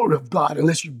glory of God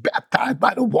unless you're baptized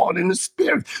by the water and the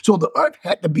Spirit. So the earth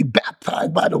had to be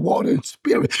baptized by the water and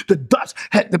Spirit. The dust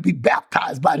had to be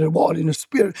baptized by the water and the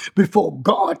Spirit before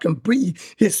God can breathe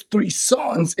his three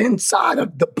sons inside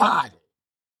of the body.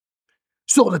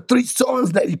 So the three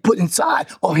sons that he put inside,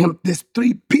 or him, there's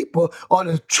three people, or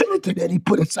the Trinity that he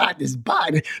put inside this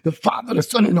body, the Father, the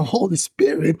Son, and the Holy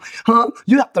Spirit,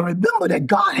 you have to remember that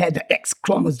God had the X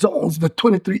chromosomes, the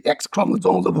 23 X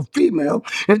chromosomes of a female,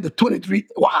 and the 23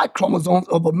 Y chromosomes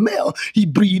of a male. He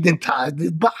breathed inside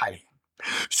this body.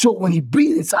 So when he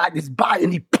breathed inside this body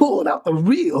and he pulled out the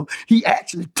rib, he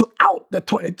actually took out the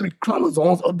 23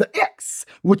 chromosomes of the X,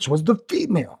 which was the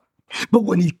female. But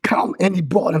when he come and he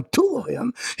brought him to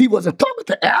him, he wasn't talking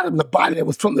to Adam, the body that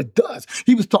was from the dust.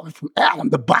 He was talking from Adam,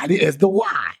 the body as the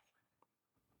Y.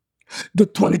 The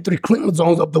 23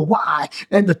 chromosomes of the Y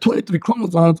and the 23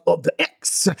 chromosomes of the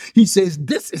X. He says,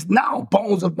 this is now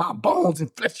bones of my bones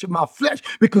and flesh of my flesh,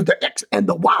 because the X and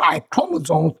the Y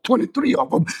chromosomes, 23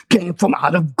 of them, came from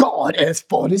out of God as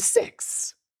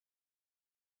 46.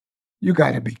 You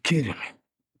got to be kidding me.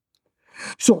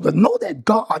 So to know that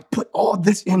God put all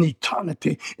this in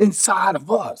eternity inside of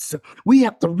us, we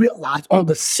have to realize on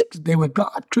the sixth day when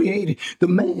God created the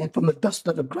man from the dust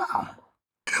of the ground,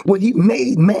 when he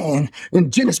made man in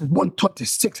Genesis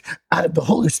 1:26 out of the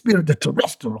Holy Spirit, the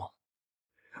terrestrial,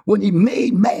 when he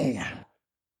made man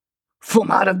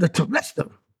from out of the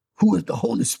terrestrial, who is the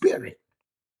Holy Spirit,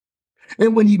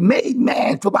 and when he made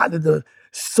man from out of the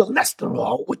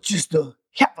celestial, which is the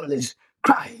heavenly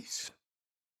Christ,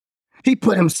 he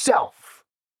put himself,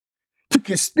 took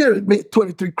his spirit, made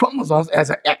 23 chromosomes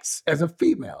as an X, as a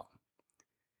female.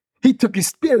 He took his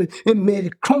spirit and made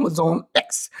a chromosome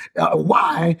X,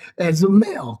 Y as a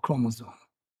male chromosome.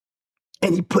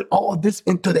 And he put all this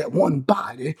into that one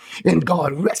body, and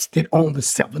God rested on the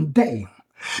seventh day.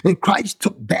 And Christ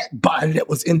took that body that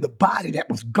was in the body that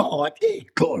was God,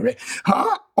 glory,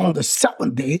 on the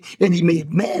seventh day, and he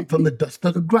made man from the dust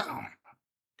of the ground.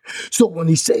 So when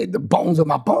he said the bones of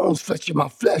my bones, flesh of my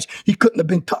flesh, he couldn't have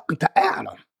been talking to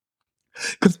Adam,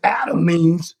 because Adam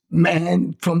means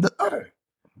man from the earth.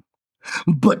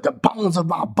 But the bones of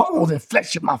my bones and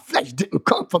flesh of my flesh didn't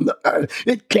come from the earth.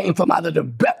 It came from out of the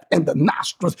breath and the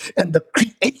nostrils and the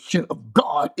creation of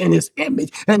God in his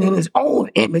image and in his own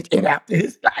image and after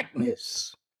his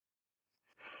likeness.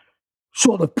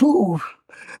 So to prove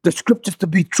the scriptures to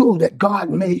be true, that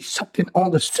God made something on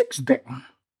the sixth day,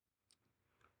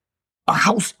 a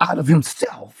house out of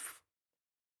himself,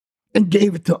 and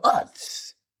gave it to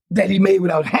us, that he made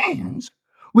without hands,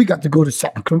 we got to go to 2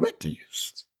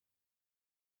 Corinthians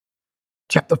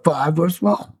chapter 5, verse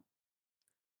 1.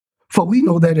 For we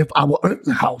know that if our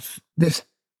earthly house, this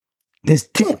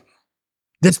tent,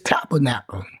 this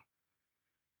tabernacle,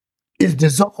 is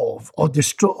dissolved or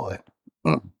destroyed,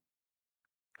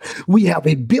 we have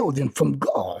a building from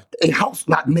God, a house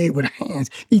not made with hands,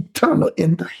 eternal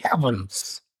in the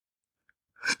heavens.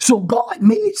 So God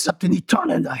made something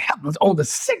eternal in the heavens on the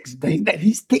sixth day that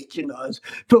he's teaching us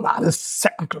from out of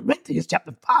 2 Corinthians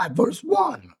chapter 5, verse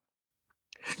 1.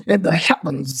 In the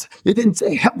heavens, it didn't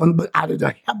say heaven, but out of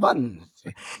the heavens.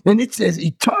 And it says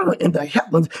eternal in the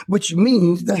heavens, which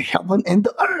means the heaven and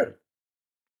the earth.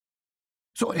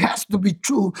 So it has to be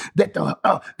true that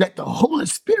the Holy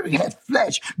Spirit had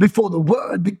flesh before the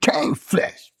Word became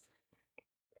flesh.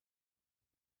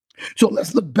 So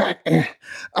let's look back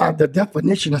at the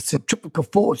definition of centrifugal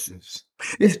forces.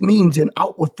 It means an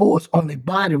outward force on a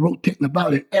body rotating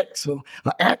about an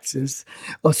axis,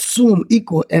 assume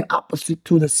equal and opposite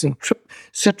to the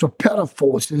centripetal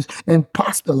forces, and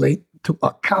postulate to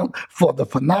account for the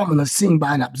phenomena seen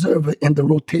by an observer in the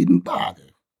rotating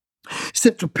body.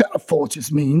 Centripetal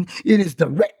forces mean it is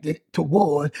directed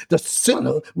toward the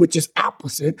center, which is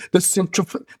opposite the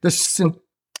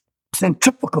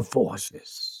centrifugal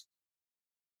forces.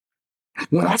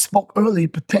 When I spoke earlier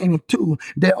pertaining to,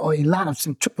 there are a lot of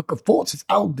centrifugal forces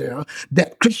out there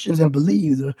that Christians and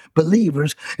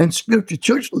believers and spiritual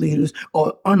church leaders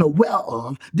are unaware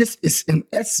of. This is in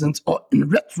essence or in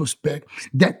retrospect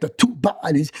that the two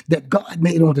bodies that God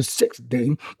made on the sixth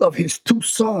day of his two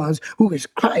sons, who is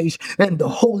Christ and the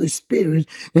Holy Spirit,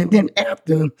 and then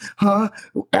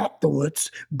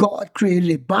afterwards, God created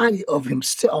a body of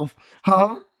himself,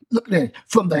 look at that,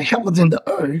 from the heavens and the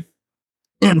earth,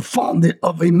 and formed it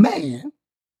of a man,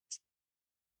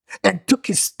 and took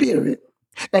his spirit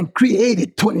and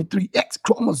created 23 X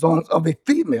chromosomes of a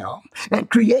female, and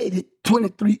created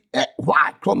 23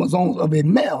 Y chromosomes of a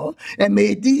male, and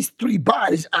made these three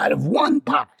bodies out of one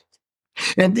body.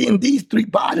 And then these three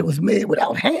bodies was made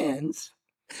without hands.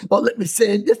 Or let me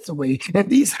say it this way, and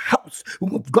this house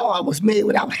of God was made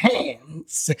without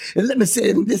hands. And let me say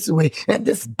it in this way, and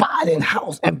this body and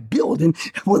house and building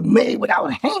was made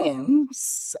without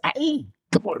hands.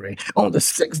 Glory. On the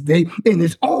sixth day, in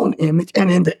his own image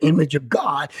and in the image of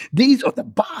God. These are the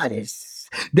bodies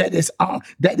that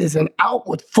is an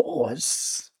outward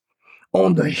force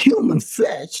on the human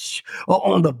flesh or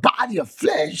on the body of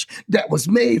flesh that was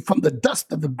made from the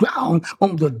dust of the ground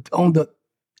on the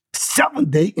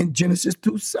seventh day in Genesis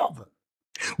 2:7,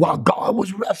 while God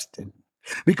was resting.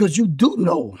 Because you do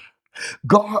know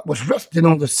God was resting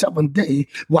on the seventh day,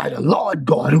 while the Lord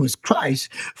God, who is Christ,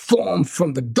 formed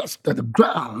from the dust of the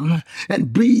ground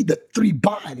and breathed the three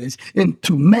bodies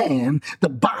into man, the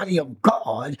body of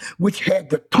God, which had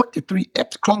the 23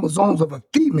 X chromosomes of a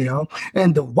female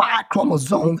and the Y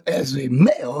chromosome as a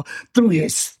male through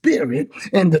his spirit,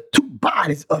 and the two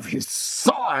bodies of his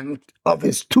son, of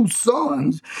his two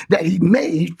sons that he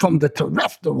made from the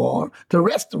terrestrial,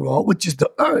 which is the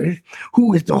earth,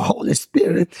 who is the Holy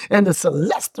Spirit, and the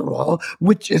celestial,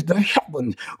 which is the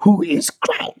heaven, who is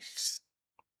Christ.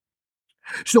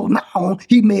 So now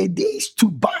he made these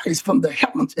two bodies from the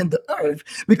heavens and the earth,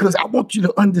 because I want you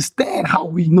to understand how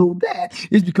we know that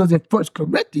is because in 1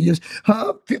 Corinthians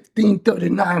 15,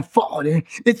 39, 40,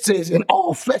 it says, "In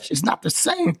all flesh is not the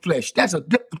same flesh." That's a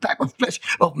different type of flesh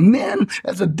of men.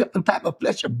 That's a different type of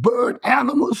flesh of bird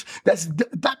animals. That's a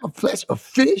different type of flesh of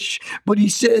fish. But he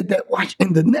said that, watch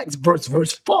in the next verse,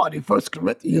 verse 40, 1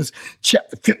 Corinthians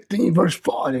chapter 15, verse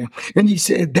 40. And he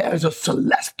said, "There's a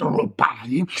celestial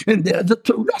body and there's a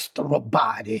terrestrial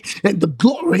body, and the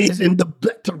glory is in the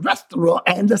terrestrial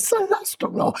and the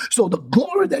celestial." So the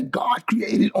glory that God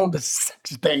created on the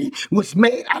sixth day was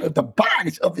made out of the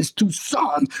bodies of his two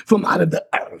sons from out of the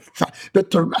earth, the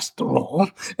terrestrial,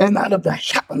 and out of the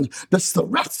heavens, the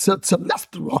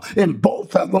celestial, and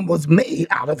both of them was made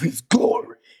out of his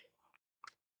glory.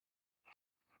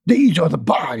 These are the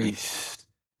bodies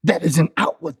that is an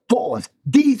outward force.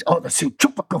 These are the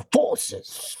centrifugal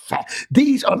forces.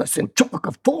 These are the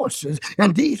centrifugal forces,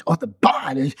 and these are the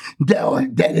bodies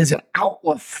that is an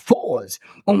outward force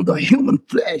on the human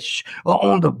flesh or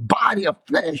on the body of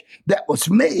flesh that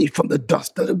was made from the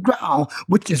dust of the ground,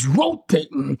 which is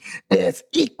rotating as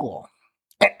equal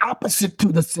and opposite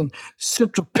to the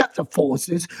centripetal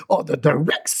forces or the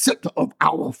direct center of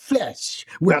our flesh,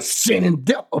 where sin and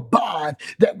death abide,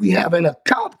 that we have an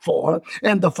account for,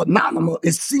 and the phenomenon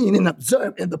is seen and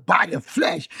observed in the body of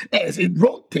flesh as it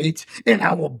rotates in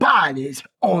our bodies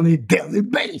on a daily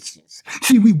basis.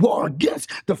 See, we war against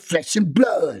the flesh and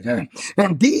blood,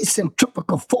 and these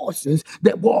centrifugal forces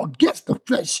that war against the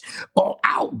flesh are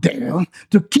out there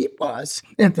to keep us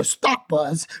and to stop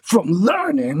us from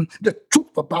learning the truth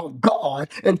about God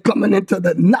and coming into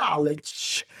the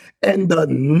knowledge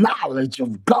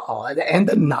of God and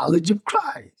the knowledge of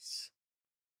Christ.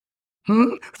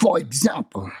 For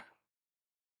example,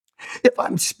 if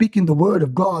I'm speaking the word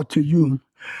of God to you,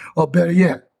 or better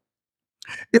yet,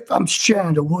 if I'm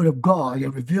sharing the word of God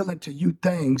and revealing to you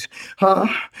things,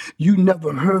 you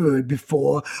never heard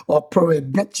before, or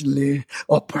peradventure,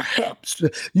 or perhaps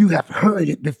you have heard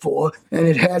it before, and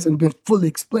it hasn't been fully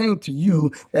explained to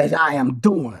you as I am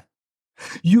doing.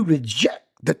 You reject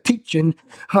the teaching,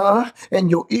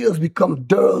 and your ears become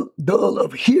dull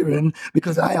of hearing,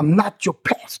 because I am not your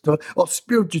pastor or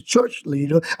spiritual church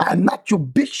leader. I am not your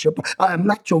bishop. I am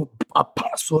not your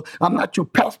apostle. I'm not your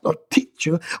pastor or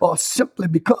teacher, or simply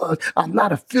because I'm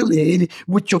not affiliated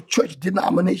with your church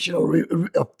denomination or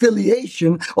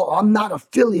affiliation, or I'm not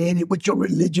affiliated with your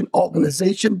religion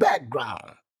organization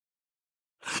background.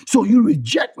 So you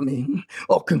reject me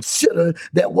or consider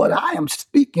that what I am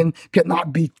speaking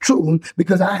cannot be true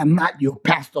because I am not your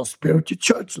pastor or spiritual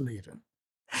church leader.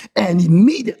 And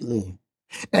immediately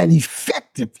and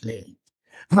effectively,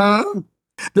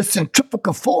 the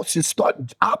centrifugal forces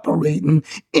start operating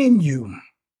in you.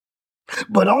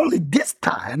 But only this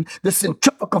time, the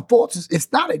centrifugal forces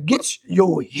is not against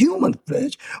your human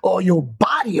flesh or your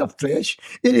body of flesh.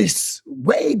 It is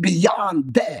way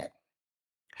beyond that,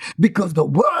 because the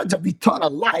words of eternal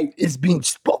life is being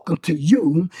spoken to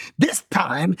you this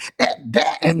time. At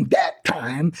that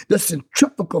time, the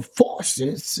centrifugal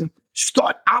forces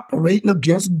start operating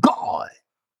against God.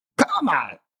 Come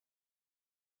on.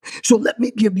 So let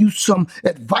me give you some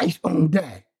advice on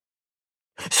that.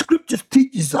 Scriptures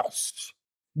teaches us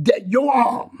that your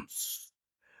arms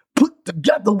put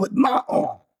together with my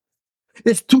arm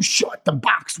is too short to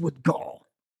box with God.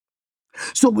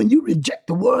 So when you reject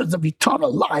the words of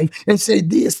eternal life and say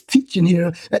this teaching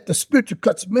here at the Spiritual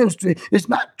Cuts Ministry is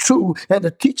not true and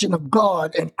the teaching of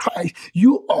God and Christ,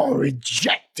 you are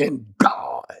rejecting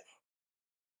God.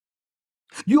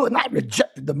 You are not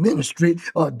rejecting the ministry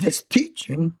or this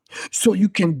teaching, so you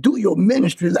can do your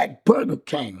ministry like Burger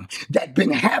King, that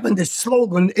been having this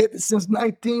slogan ever since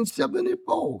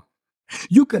 1974.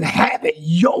 You can have it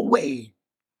your way.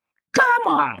 Come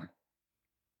on.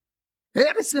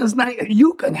 Ever since now,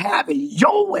 you can have it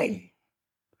your way.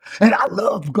 And I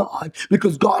love God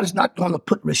because God is not going to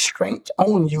put restraint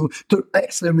on you to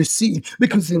actually receive.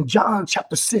 Because in John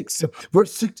chapter 6,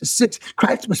 verse 66,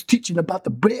 Christ was teaching about the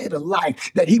bread of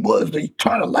life, that he was the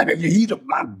eternal life. If you eat of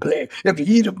my blood, if you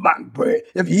eat of my bread,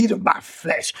 if you eat of my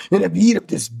flesh, and if you eat of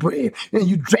this bread, and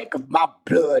you drink of my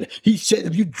blood, he said,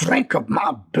 if you drink of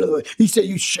my blood, he said,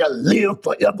 you shall live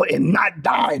forever and not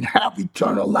die and have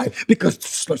eternal life. Because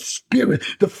the spirit,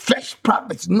 the flesh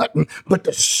profits nothing, but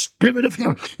the spirit of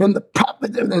him and the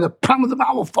prophet and the promise of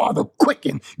our Father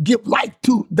quicken, give life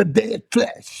to the dead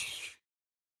flesh.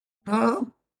 Huh?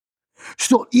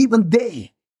 So even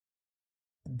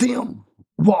them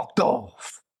walked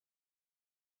off.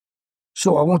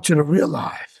 So I want you to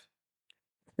realize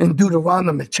in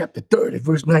Deuteronomy chapter 30,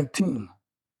 verse 19,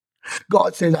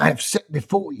 God says, I have set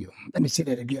before you. Let me say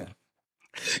that again.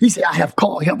 He said, I have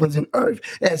called heavens and earth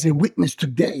as a witness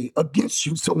today against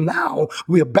you. So now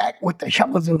we're back with the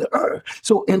heavens and the earth.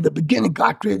 So in the beginning,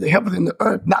 God created the heavens and the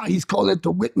earth. Now he's calling it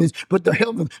the witness, but the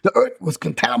earth was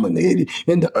contaminated,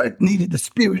 and the earth needed the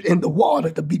spirit and the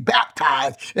water to be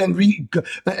baptized and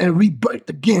rebirthed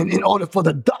again in order for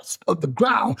the dust of the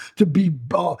ground to be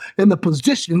in the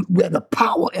position where the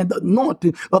power and the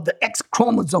anointing of the X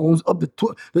chromosomes of the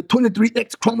 23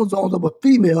 X chromosomes of a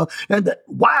female and the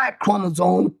Y chromosome,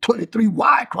 23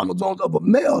 Y chromosomes of a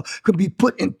male could be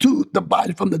put into the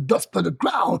body from the dust of the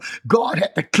ground. God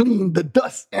had to clean the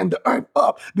dust and the earth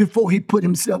up before he put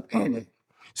himself in it.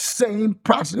 Same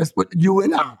process with you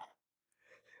and I.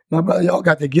 My brother, y'all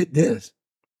got to get this.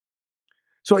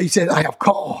 So he said, I have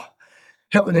called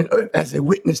heaven and earth as a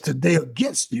witness today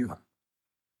against you.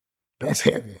 That's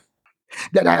heavy.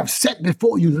 That I have set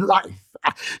before you life,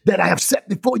 that I have set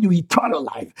before you eternal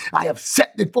life. I have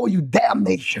set before you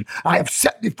damnation. I have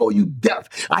set before you death.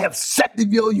 I have set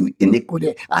before you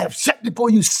iniquity. I have set before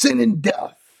you sin and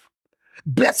death,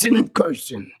 blessing and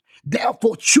cursing.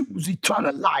 Therefore, choose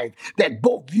eternal life that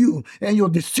both you and your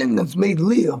descendants may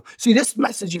live. See, this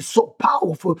message is so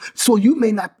powerful, so you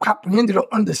may not comprehend it or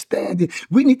understand it.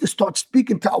 We need to start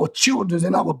speaking to our children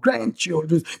and our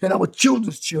grandchildren and our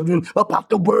children's children about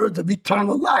the words of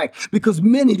eternal life. Because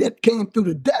many that came through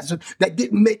the desert that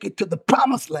didn't make it to the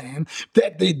promised land,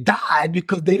 that they died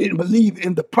because they didn't believe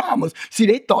in the promise. See,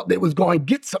 they thought they was going to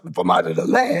get something from out of the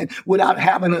land without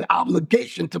having an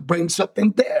obligation to bring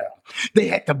something there. They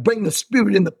had to bring the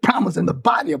spirit and the promise and the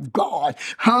body of God,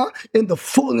 in the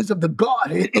fullness of the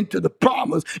Godhead into the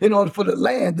promise in order for the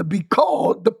land to be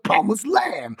called the promised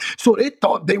land. So they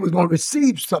thought they was going to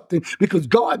receive something because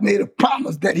God made a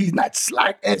promise that he's not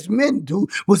slack as men do,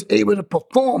 was able to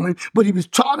perform it, but he was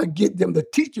trying to get them the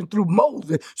teaching through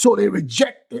Moses, so they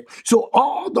rejected. So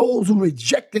all those who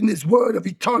rejected this word of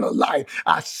eternal life,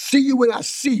 I see you when I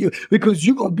see you, because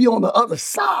you're going to be on the other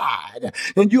side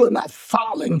and you are not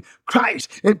following Christ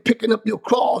and picking up your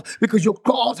cross, because your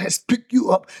cross has picked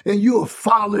you up and you are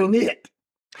following it.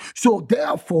 So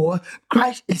therefore,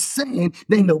 Christ is saying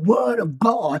in the word of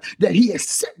God that he has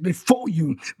set before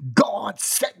you. God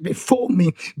set before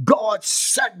me. God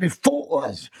set before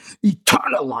us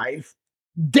eternal life,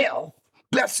 death,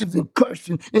 blessings and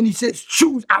cursing. And he says,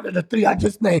 choose out of the three I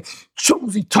just named.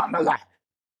 Choose eternal life.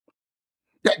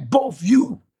 That both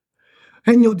you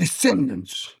and your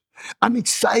descendants. I'm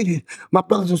excited, my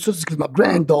brothers and sisters, because my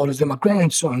granddaughters and my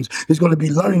grandsons is going to be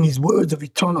learning these words of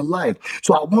eternal life.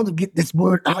 So I want to get this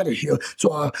word out of here.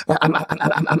 So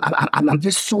I'm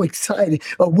just so excited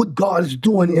of what God is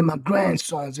doing in my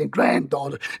grandsons and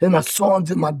granddaughters and my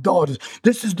sons and my daughters.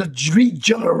 This is the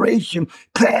regeneration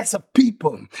class of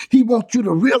people. He wants you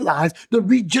to realize the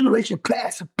regeneration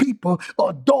class of people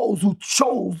are those who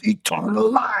chose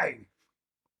eternal life.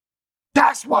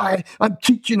 That's why I'm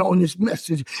teaching on this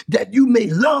message, that you may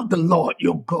love the Lord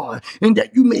your God, and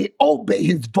that you may obey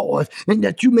his voice, and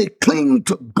that you may cling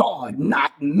to God,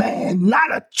 not man, not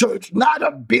a church, not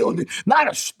a building, not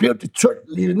a spiritual church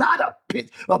leader, not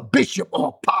a bishop or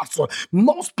apostle.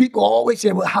 Most people always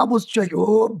say, well, how was church?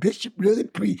 Oh, bishop really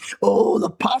preached. Oh, the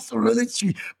apostle really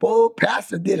preached. Oh,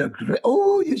 pastor did a great,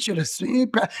 oh, you should have seen.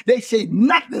 They say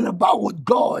nothing about what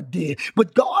God did,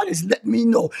 but God has let me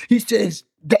know. He says,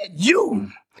 that you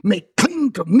may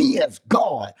cling to me as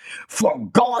God, for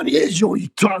God is your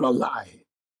eternal life.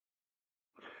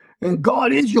 And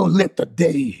God is your length of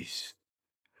days.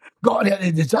 God had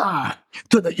a desire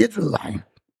to the Israelite,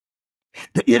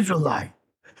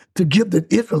 to give the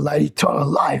Israelite eternal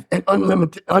life and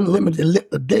unlimited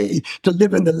length of days to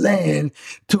live in the land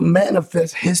to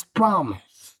manifest his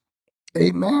promise.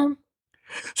 Amen.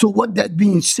 So what that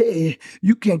being said,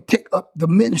 you can take up the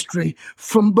ministry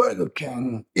from Burger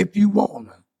King if you want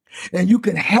to. And you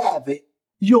can have it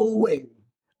your way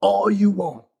all you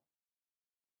want.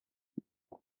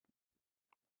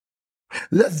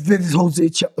 Let's visit Hosea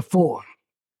chapter 4,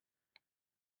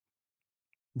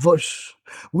 verse.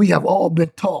 We have all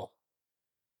been taught,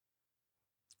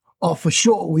 or for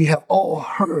sure we have all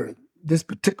heard this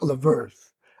particular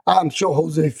verse. I'm sure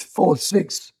Hosea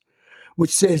 4:6,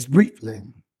 which says briefly,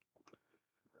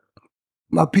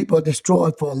 my people are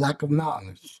destroyed for a lack of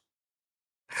knowledge.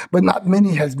 But not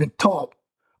many has been taught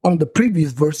on the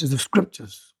previous verses of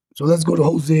scriptures. So let's go to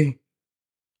Hosea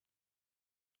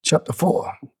chapter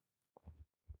 4.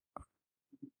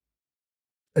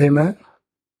 Amen.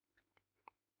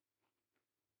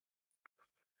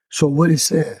 So what it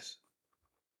says,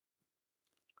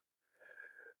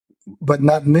 but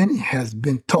not many has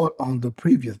been taught on the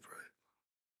previous verse.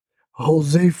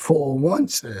 Hosea 4:1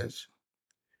 says,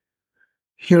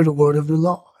 hear the word of the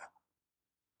Lord.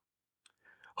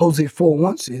 Hosea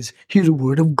 4:1 says, hear the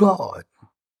word of God.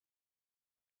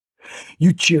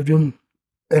 You children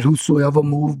at Whosoever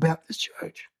Move Baptist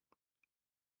Church.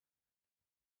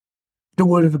 The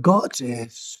word of God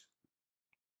says,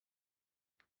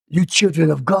 you children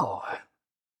of God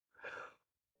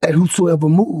at Whosoever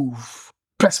Move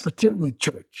Presbyterian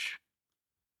Church.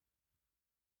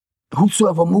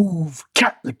 Whosoever Move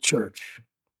Catholic Church.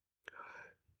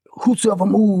 Whosoever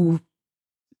Move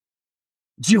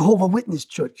Jehovah Witness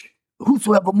Church.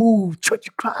 Whosoever Move Church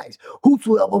of Christ.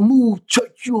 Whosoever Move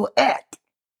church you're at.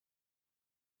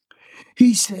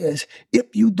 He says,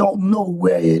 if you don't know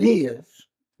where it is,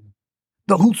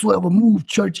 the Whosoever Move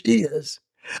church is,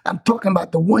 I'm talking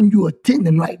about the one you're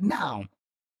attending right now.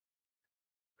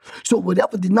 So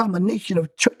whatever denomination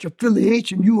of church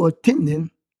affiliation you are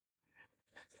attending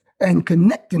and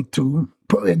connecting to,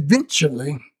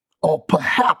 eventually, or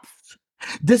perhaps,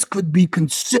 this could be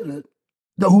considered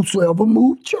the Whosoever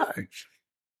Move church.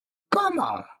 Come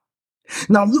on.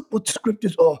 Now look what the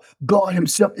scriptures or God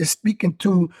himself is speaking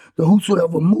to the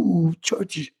Whosoever Move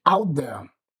churches out there.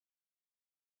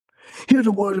 Hear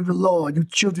the word of the Lord, you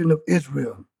children of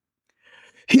Israel.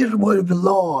 Hear the word of the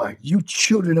Lord, you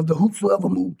children of the Whosoever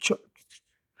Move church.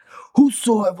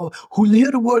 Whosoever who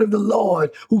hear the word of the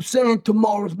Lord, who's saying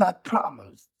tomorrow's not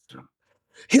promised.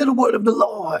 Hear the word of the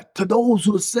Lord to those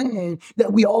who are saying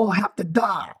that we all have to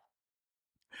die.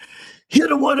 Hear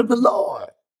the word of the Lord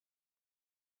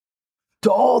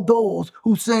to all those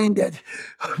who are saying that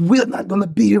we're not going to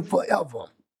be here forever.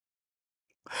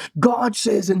 God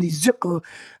says in Ezekiel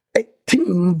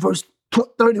 18, verse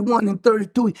 31 and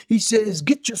 32, he says,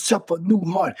 get yourself a new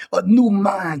heart, a new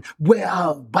mind, where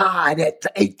I'll abide at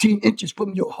 18 inches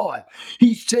from your heart.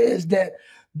 He says that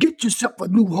get yourself a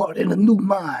new heart and a new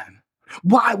mind.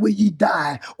 Why will ye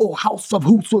die, O house of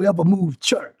Whosoever Move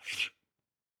church?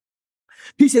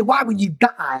 He said, why will ye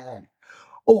die,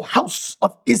 O house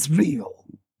of Israel?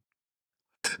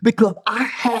 Because I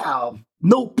have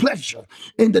no pleasure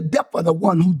in the death of the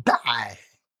one who died.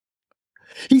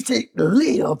 He said,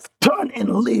 live, turn and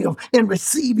live, and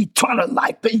receive eternal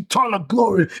life, the eternal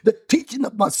glory, the teaching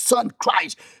of my son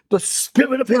Christ, the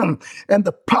spirit of him, and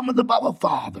the promise of our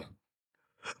Father.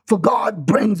 For God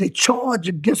brings a charge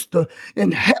against the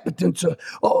inhabitants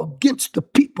or against the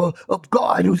people of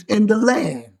God who's in the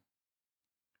land.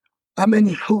 I'm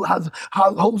in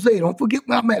Hosea, don't forget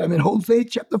where I'm at. I'm in Hosea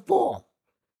chapter 4.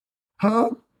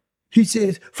 He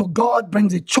says, for God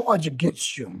brings a charge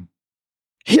against you.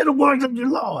 Hear the words of the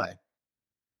Lord.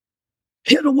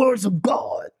 Hear the words of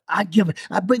God. I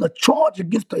bring a charge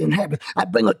against the inhabitants. I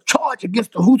bring a charge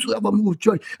against the Whosoever Move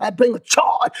church. I bring a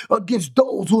charge against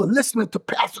those who are listening to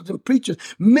pastors and preachers,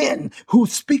 men who are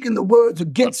speaking the words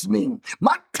against me.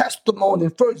 My testimony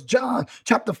in 1 John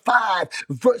chapter 5,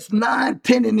 verse 9,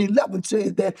 10, and 11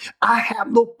 says that I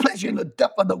have no pleasure in the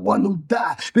death of the one who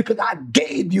died, because I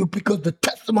gave you, because the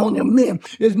testimony of men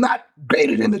is not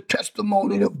greater than the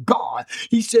testimony of God.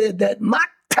 He said that my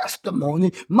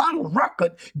testimony, my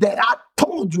record, that I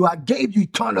told you I gave you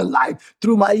eternal life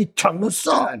through my eternal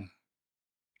son.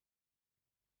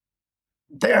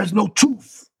 There's no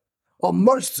truth or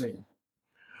mercy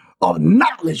or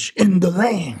knowledge in the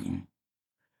land.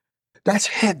 That's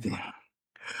heavy,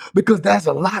 because there's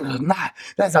a lot of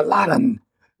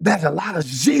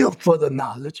zeal for the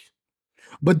knowledge,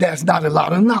 but there's not a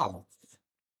lot of knowledge.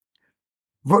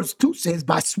 Verse 2 says,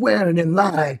 by swearing and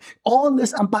lying. All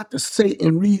this I'm about to say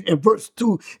and read in verse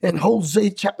 2 in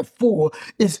Hosea chapter 4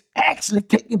 is actually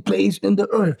taking place in the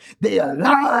earth. They are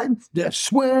lying, they're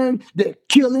swearing, they're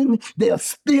killing, they're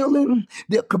stealing,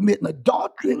 they're committing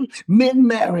adultery, men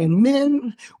marrying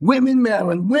men, women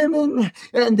marrying women,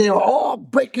 and they're all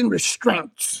breaking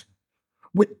restraints.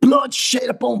 with bloodshed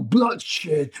upon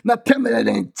bloodshed. Now tell me that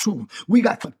ain't true. We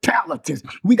got fatalities.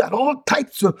 We got all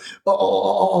types of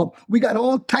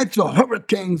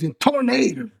hurricanes and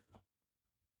tornadoes,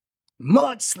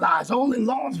 mudslides, all in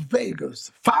Las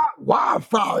Vegas,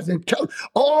 wildfires, and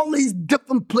all these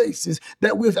different places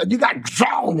that you got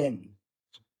drowning,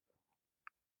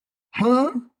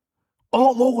 huh?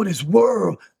 All over this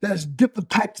world, there's different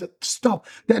types of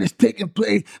stuff that is taking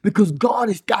place because God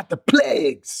has got the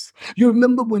plagues. You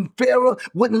remember when Pharaoh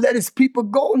wouldn't let his people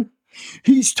go?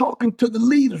 He's talking to the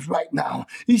leaders right now.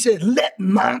 He said, "Let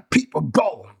my people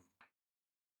go."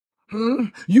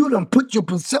 You done put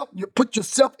yourself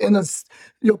in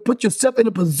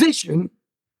a position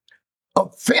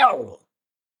of Pharaoh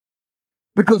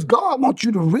because God wants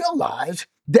you to realize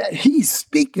that He's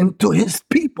speaking to His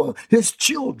people, His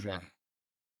children.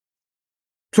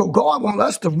 So God wants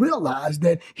us to realize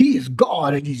that He is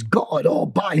God and He's God all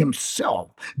by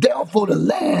Himself. Therefore, the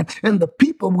land and the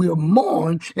people will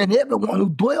mourn, and everyone who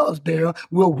dwells there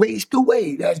will waste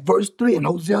away. That's verse 3 in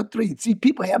Hosea 3. See,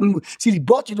 they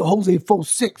brought you to Hosea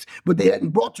 4:6, but they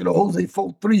hadn't brought you to Hosea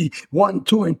 4:3, 1,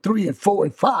 2, and 3, and 4,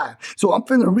 and 5. So I'm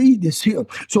finna read this here.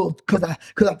 So, because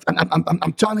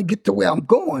I'm trying to get to where I'm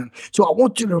going. So I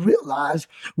want you to realize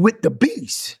with the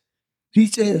beast, He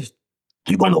says,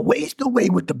 you're going to waste away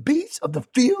with the beasts of the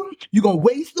field. You're going to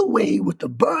waste away with the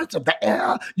birds of the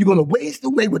air. You're going to waste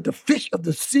away with the fish of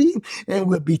the sea and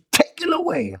will be taken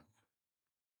away.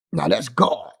 Now that's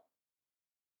God.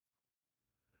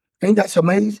 Ain't that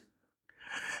amazing?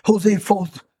 Hosea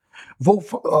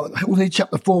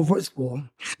chapter 4, verse 4.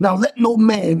 Now let no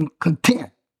man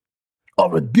content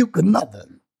or rebuke another.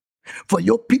 For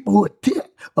your people who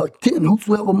attend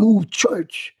whosoever move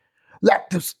church, like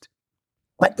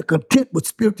the content with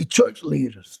spiritual church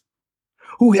leaders,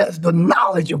 who has the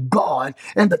knowledge of God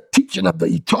and the teaching of the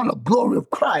eternal glory of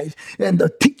Christ and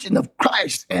the teaching of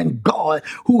Christ and God,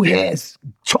 who has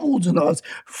chosen us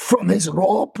from His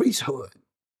royal priesthood,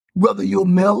 whether you're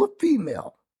male or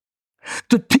female,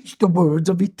 to teach the words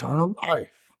of eternal life.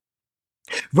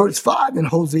 Verse 5 in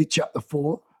Hosea chapter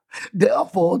 4.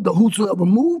 Therefore, the whosoever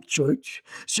move church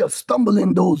shall stumble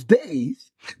in those days.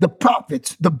 The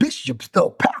prophets, the bishops, the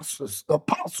apostles, the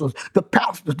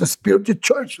pastors, the spiritual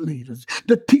church leaders,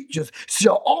 the teachers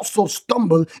shall also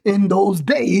stumble in those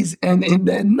days and in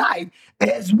that night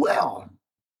as well.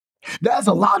 There's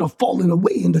a lot of falling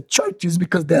away in the churches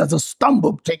because there's a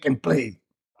stumble taking place.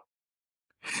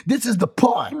 This is the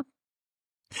part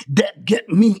that get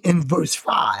me in verse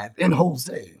 5 in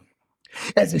Hosea.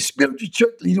 As a spiritual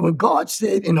church leader, when God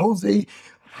said in Hosea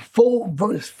 4,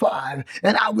 verse 5,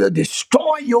 and I will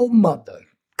destroy your mother.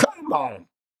 Come on.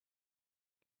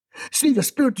 See, the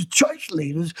spiritual church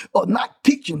leaders are not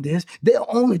teaching this. They're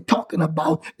only talking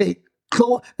about a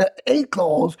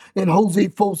clause in Hosea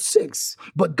 4:6.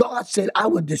 But God said, I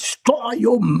will destroy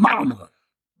your mama.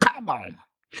 Come on.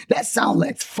 That sounds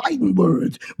like fighting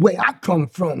words where I come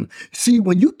from. See,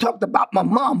 when you talked about my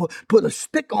mama put a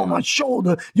stick on my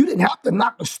shoulder, you didn't have to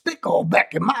knock the stick off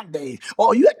back in my day.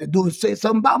 All you had to do is say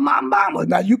something about my mama.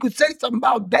 Now, you could say something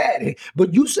about daddy,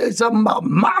 but you say something about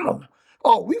mama.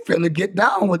 Oh, we finna get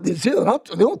down with this here.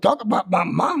 They don't talk about my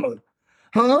mama.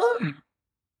 Huh?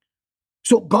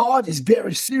 So God is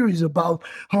very serious about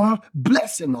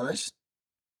blessing us,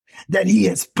 that He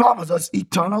has promised us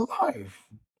eternal life.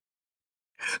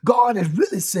 God is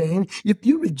really saying, if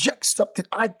you reject something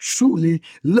I truly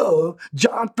love,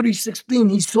 John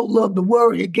 3:16, He so loved the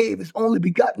world, He gave His only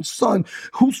begotten Son,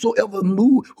 whosoever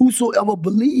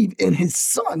believe in His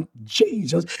Son,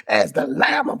 Jesus, as the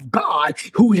Lamb of God,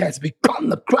 who has become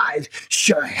the Christ,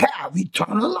 shall have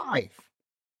eternal life.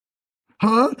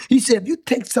 He said, if you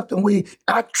take something away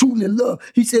I truly love,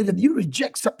 He said, if you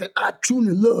reject something I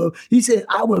truly love, He said,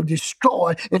 I will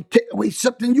destroy and take away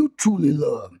something you truly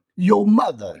love. Your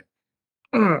mother.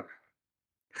 My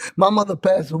mother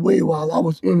passed away while I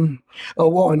was in a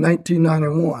war in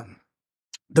 1991,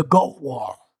 the Gulf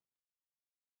War.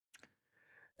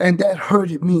 And that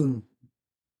hurted me.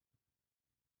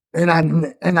 And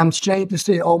I'm ashamed to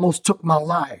say it almost took my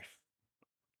life.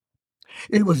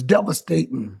 It was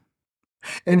devastating.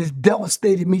 And it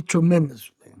devastated me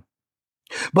tremendously.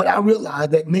 But I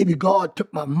realized that maybe God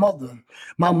took my mother's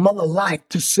life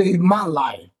to save my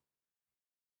life.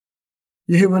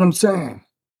 You hear what I'm saying?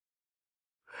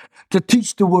 To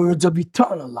teach the words of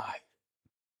eternal life.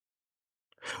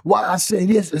 Why I say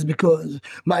this is because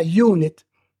my unit,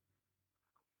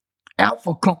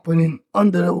 Alpha Company,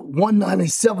 under the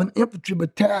 197 Infantry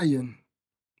Battalion,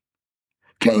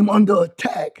 came under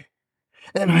attack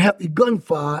and heavy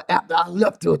gunfire after I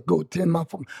left to go attend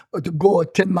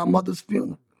my mother's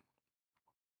funeral.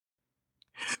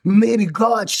 Maybe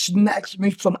God snatched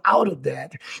me from out of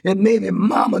that. And maybe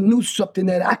mama knew something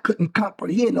that I couldn't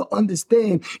comprehend or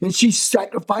understand. And she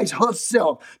sacrificed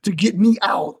herself to get me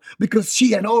out because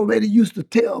she had already used to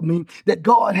tell me that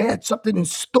God had something in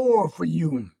store for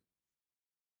you.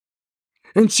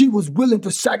 And she was willing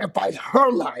to sacrifice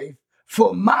her life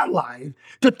for my life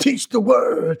to teach the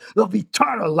word of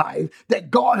eternal life that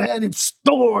God had in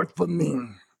store for me.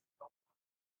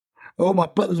 Oh, my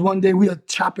brothers, one day we'll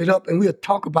chop it up and we'll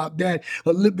talk about that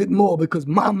a little bit more because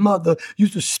my mother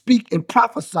used to speak and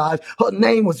prophesy. Her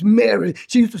name was Mary.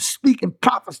 She used to speak and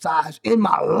prophesy in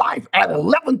my life. At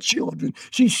 11 children,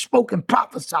 she spoke and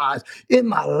prophesied in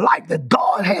my life that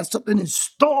God has something in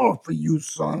store for you,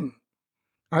 son.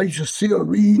 I used to see her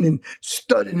reading and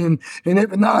studying, and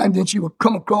every now and then she would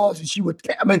come across and she would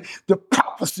tell me the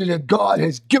prophecy that God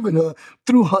has given her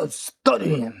through her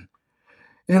studying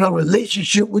and her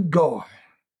relationship with God.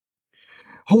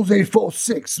 Hosea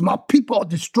 4:6, my people are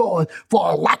destroyed for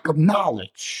a lack of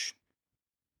knowledge.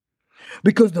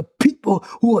 Because the people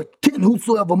who attend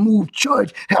whosoever move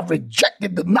church have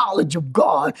rejected the knowledge of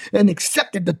God and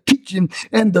accepted the teaching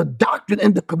and the doctrine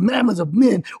and the commandments of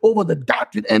men over the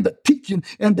doctrine and the teaching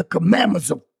and the commandments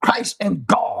of Christ and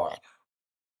God.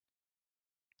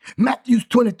 Matthew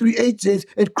 23:8 says,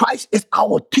 and Christ is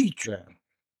our teacher.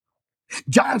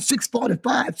 John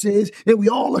 6:45 says, and we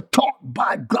all are taught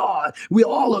by God. We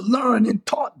all are learned and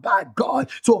taught by God.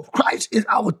 So if Christ is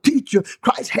our teacher,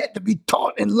 Christ had to be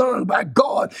taught and learned by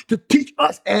God to teach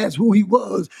us as who he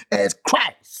was, as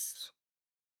Christ.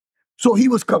 So he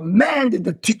was commanded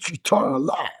to teach eternal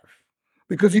life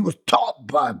because he was taught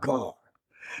by God.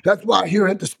 That's why here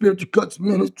at the Spiritual Cuts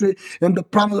Ministry and the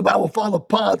Promise of Our Father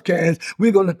podcast,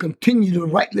 we're going to continue to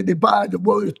rightly divide the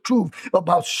word of truth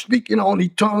about speaking on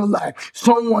eternal life.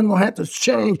 Someone going to have to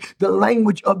change the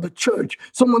language of the church.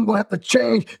 Someone going to have to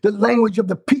change the language of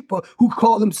the people who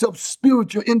call themselves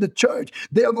spiritual in the church.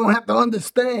 They're going to have to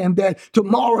understand that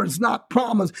tomorrow is not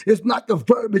promised. It's not the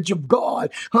verbiage of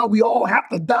God. We all have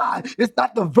to die. It's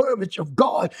not the verbiage of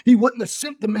God. He wouldn't have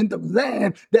sent them in the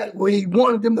land that he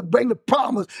wanted them to bring the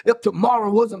promise if tomorrow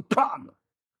wasn't promised.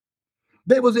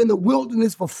 They was in the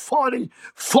wilderness for 40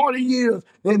 years,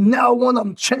 and now one of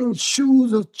them changed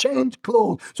shoes or changed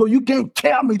clothes. So you can't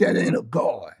tell me that ain't a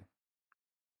God.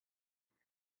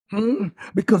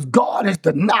 Because God is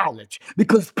the knowledge.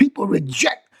 Because people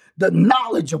reject the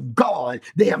knowledge of God.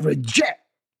 They have rejected.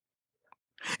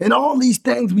 And all these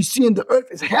things we see in the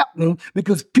earth is happening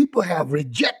because people have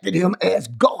rejected him as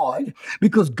God,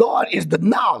 because God is the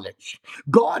knowledge.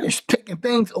 God is taking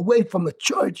things away from the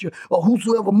church or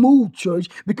whosoever moved church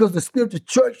because the spiritual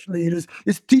church leaders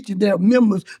is teaching their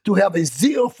members to have a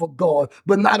zeal for God,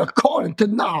 but not according to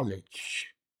knowledge.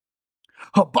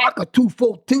 Habakkuk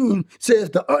 2:14 says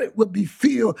the earth will be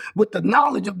filled with the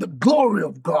knowledge of the glory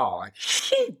of God.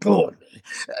 Glory.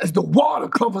 As the water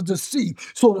covers the sea.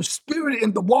 So the spirit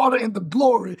in the water and the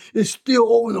glory is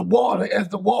still over the water as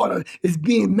the water is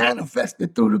being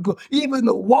manifested through the glory. Even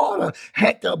the water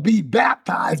had to be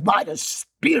baptized by the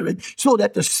spirit so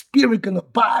that the spirit can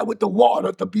abide with the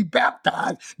water to be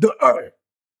baptized, the earth.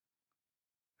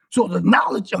 So the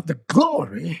knowledge of the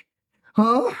glory,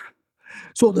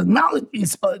 So the knowledge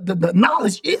is the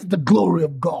knowledge is the glory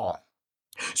of God.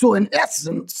 So in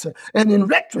essence and in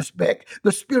retrospect,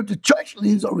 the spiritual church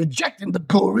leaders are rejecting the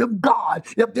glory of God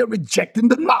if they're rejecting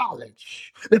the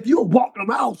knowledge. If you're walking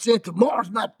around saying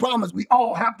tomorrow's not promised, we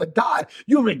all have to die,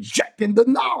 you're rejecting the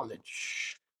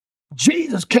knowledge.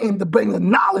 Jesus came to bring the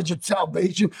knowledge of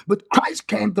salvation, but Christ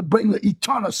came to bring the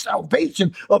eternal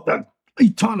salvation of the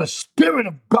eternal spirit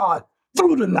of God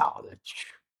through the knowledge.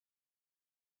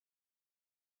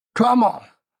 Come on.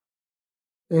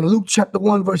 In Luke chapter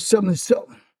 1, verse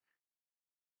 77,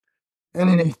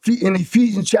 and in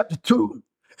Ephesians chapter 2,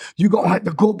 you're going to have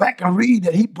to go back and read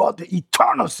that he brought the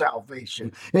eternal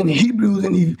salvation in Hebrews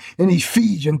and in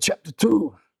Ephesians chapter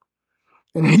 2,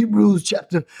 in Hebrews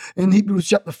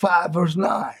chapter 5, verse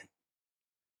 9.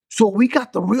 So we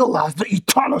got to realize the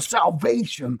eternal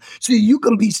salvation. See, you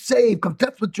can be saved,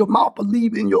 confess with your mouth,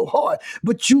 believe in your heart,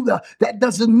 but that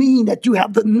doesn't mean that you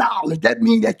have the knowledge. That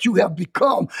means that you have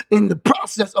become in the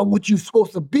process of what you're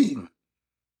supposed to be.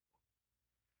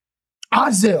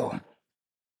 Isaiah,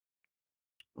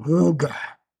 oh God,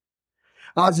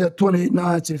 Isaiah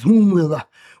 28:9 says, whom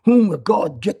will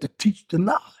God get to teach the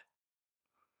knowledge?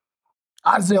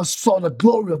 Isaiah saw the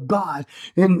glory of God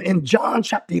in John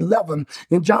chapter 11,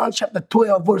 in John chapter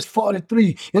 12, verse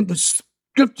 43, in the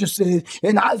Scripture says,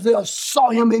 and Isaiah saw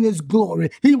him in his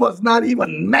glory. He was not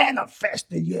even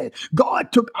manifested yet.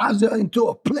 God took Isaiah into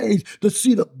a place to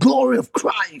see the glory of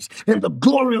Christ and the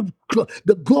glory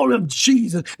of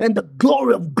Jesus and the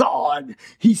glory of God.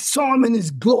 He saw him in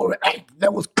his glory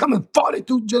that was coming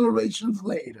 42 generations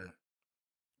later.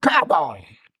 Come on.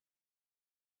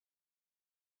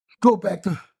 Go back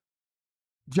to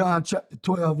John chapter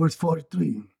 12, verse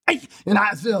 43. And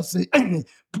Isaiah said,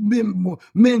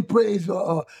 men praise,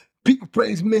 people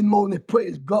praise men more than they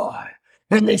praise God.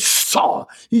 And they saw,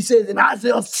 he says, and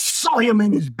Isaiah saw him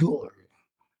in his glory.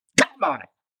 Come on.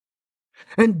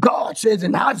 And God says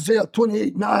in Isaiah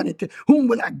 28:9, whom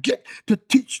will I get to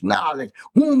teach knowledge?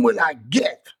 Whom will I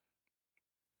get?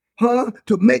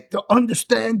 To make to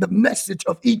understand the message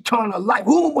of eternal life.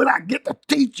 Whom will I get to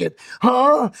teach it?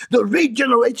 The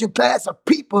regeneration class of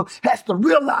people has to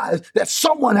realize that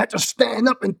someone has to stand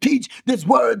up and teach these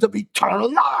words of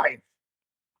eternal life.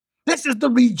 This is the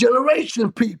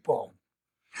regeneration people.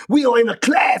 We are in a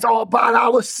class all by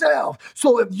ourselves.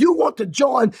 So if you want to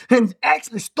join and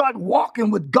actually start walking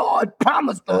with God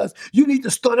promised us, you need to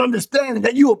start understanding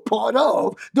that you are part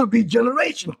of the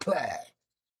regeneration class.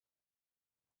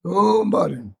 Oh,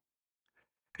 buddy.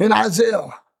 In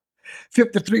Isaiah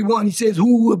 53:1, he says,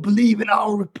 who will believe in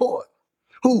our report?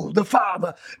 Who? The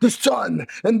Father, the Son,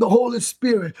 and the Holy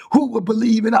Spirit. Who will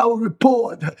believe in our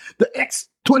report? The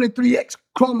X23X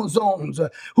chromosomes.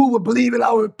 Who will believe in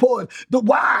our report? The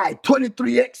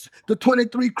Y23X, the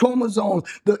 23 chromosomes,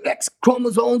 the X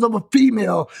chromosomes of a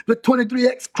female, the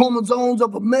 23X chromosomes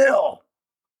of a male.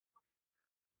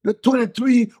 The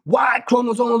 23 Y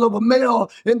chromosomes of a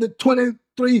male and the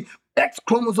 23 X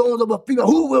chromosomes of a female.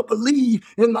 Who will believe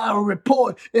in my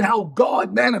report and how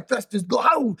God manifests his glory?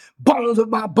 How bones of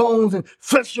my bones and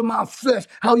flesh of my flesh,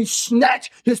 how he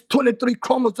snatched his 23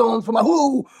 chromosomes from my.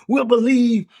 Who will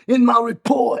believe in my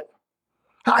report?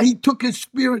 How he took his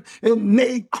spirit and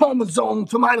made chromosomes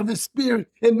from out of his spirit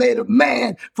and made a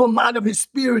man from out of his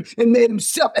spirit and made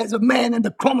himself as a man in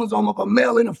the chromosome of a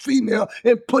male and a female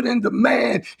and put in the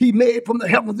man he made from the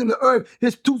heavens and the earth,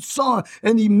 his two sons,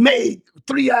 and he made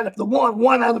three out of the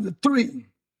one out of the three.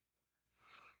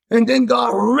 And then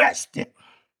God rested.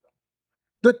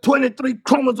 The 23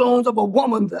 chromosomes of a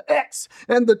woman, the X,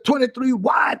 and the 23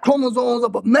 Y chromosomes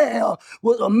of a male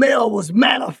was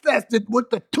manifested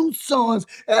with the two sons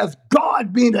as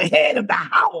God being the head of the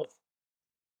house.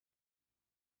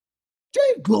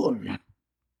 Take glory.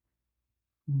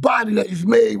 Body that is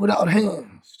made without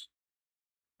hands.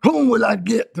 Whom will I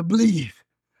get to believe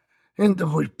in the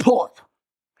report?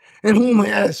 And whom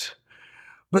has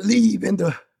believed in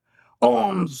the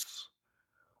arms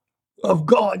of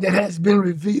God that has been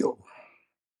revealed?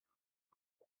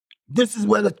 This is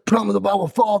where the promise of our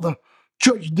Father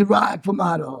church derived from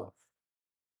out of.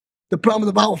 The promise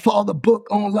of our Father book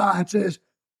online says,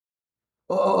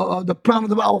 the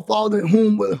promise of our Father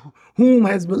whom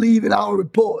has believed in our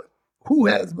report. Who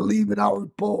has believed in our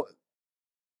report?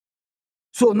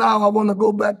 So now I want to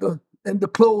go back to in the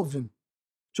closing.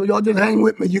 So y'all just hang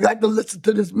with me. You got to listen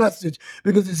to this message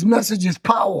because this message is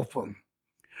powerful.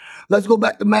 Let's go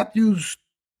back to Matthew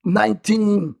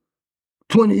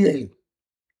 19:28.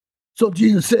 So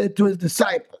Jesus said to his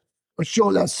disciples,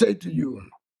 surely I say to you.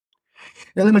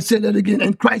 And let me say that again.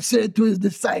 And Christ said to his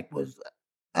disciples,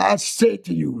 I say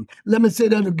to you. Let me say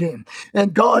that again.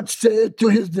 And God said to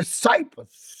his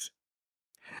disciples,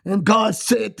 and God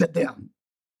said to them,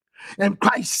 and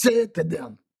Christ said to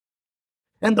them,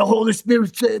 and the Holy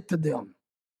Spirit said to them,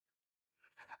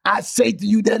 I say to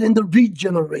you that in the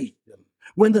regeneration,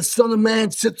 when the Son of Man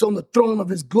sits on the throne of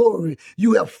his glory,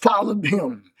 you have followed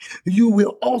him. You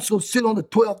will also sit on the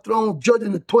 12th throne,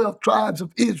 judging the 12 tribes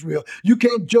of Israel. You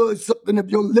can't judge something if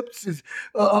your lips is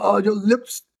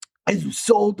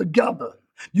sewed together.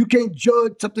 You can't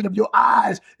judge something if your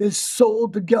eyes is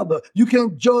sewed together. You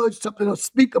can't judge something or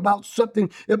speak about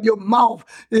something if your mouth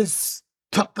is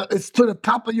it's to the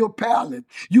top of your palate.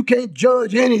 You can't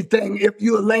judge anything if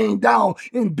you're laying down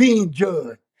and being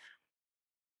judged.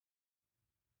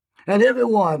 And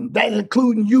everyone, that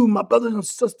including you, my brothers and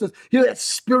sisters, here at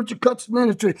Spiritual Cuts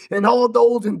Ministry, and all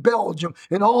those in Belgium,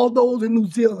 and all those in New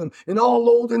Zealand, and all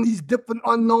those in these different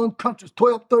unknown countries,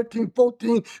 12, 13,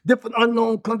 14 different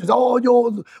unknown countries, all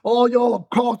y'all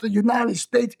across the United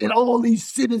States, in all these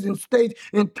cities and states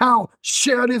and towns,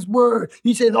 share this word.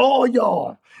 He says, all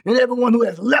y'all, And everyone who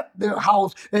has left their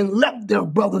house and left their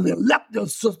brothers and left their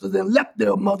sisters and left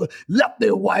their mother, left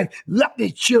their wife, left their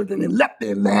children and left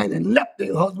their land and left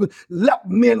their husband, left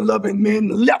men loving men,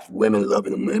 left women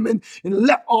loving women, and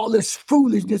left all this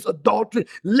foolishness, adultery,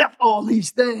 left all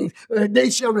these things, they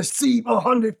shall receive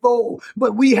 100-fold.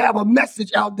 But we have a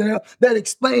message out there that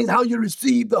explains how you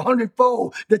receive the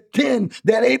 100-fold, the 10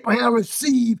 that Abraham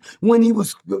received when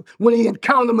he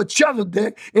encountered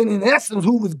Melchizedek, and in essence,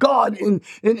 who was God in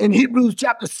Hebrews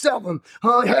chapter 7,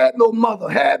 had no mother,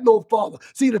 had no father.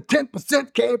 See, the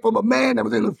 10% came from a man that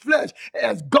was in the flesh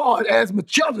as God, as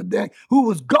Melchizedek, who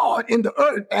was God in the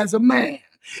earth as a man.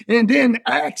 And then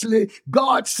actually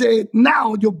God said,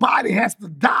 now your body has to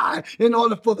die in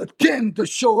order for the 10 to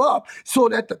show up, so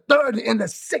that the 30 and the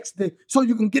 60, so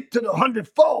you can get to the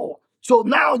 100-fold. So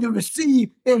now you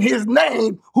receive in his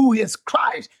name, who is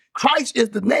Christ. Christ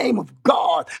is the name of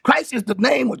God. Christ is the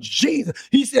name of Jesus.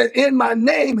 He said, in my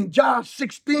name, in John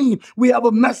 16, we have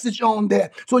a message on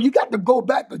there. So you got to go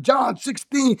back to John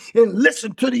 16 and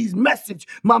listen to these messages,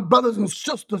 my brothers and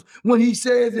sisters, when he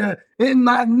says, in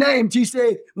my name. He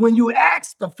said, when you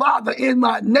ask the Father in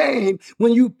my name,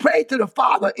 when you pray to the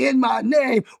Father in my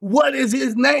name, what is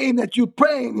his name that you're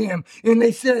praying him? And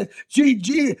they said,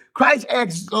 Christ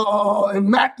asked in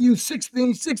Matthew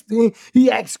 16:16, he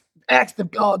asked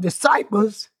the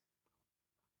disciples,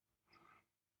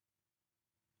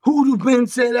 who do men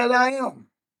say that I am?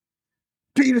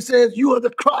 Peter says, you are the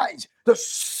Christ, the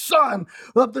Son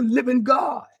of the living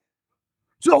God.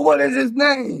 So what is his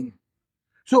name?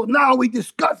 So now we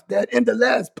discussed that in the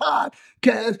last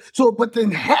podcast. So, but the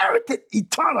inherited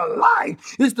eternal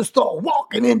life is to start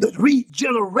walking in the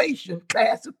regeneration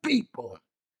class of people.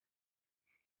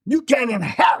 You can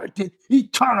inherit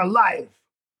eternal life.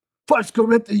 1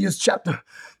 Corinthians chapter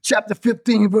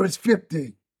 15, verse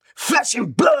 50. Flesh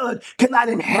and blood cannot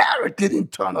inherit the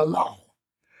eternal life.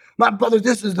 My brothers,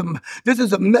 this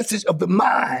is a message of the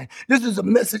mind. This is a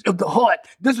message of the heart.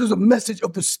 This is a message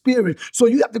of the spirit. So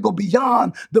you have to go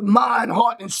beyond the mind,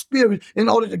 heart, and spirit in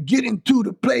order to get into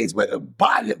the place where the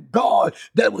body of God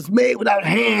that was made without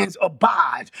hands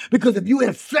abides. Because if you're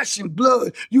in flesh and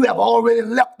blood, you have already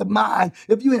left the mind.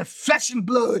 If you're in flesh and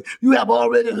blood, you have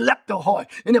already left the heart.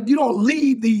 And if you don't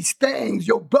leave these things,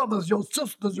 your brothers, your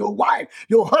sisters, your wife,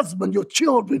 your husband, your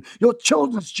children, your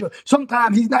children's children,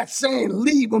 sometimes he's not saying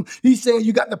leave them. He's saying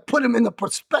you got to put them in the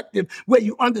perspective where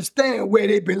you understand where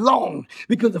they belong.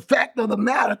 Because the fact of the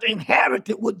matter, to inherit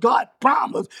what God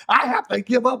promised, I have to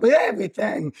give up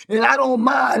everything. And I don't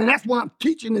mind. And that's why I'm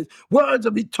teaching these words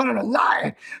of eternal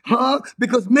life.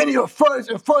 Because many are first,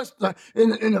 and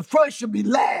the first should be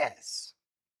last.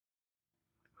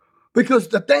 Because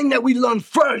the thing that we learn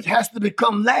first has to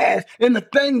become last. And the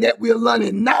thing that we're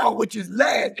learning now, which is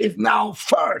last, is now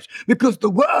first. Because the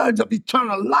words of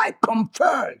eternal life come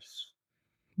first.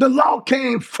 The law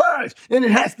came first, and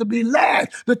it has to be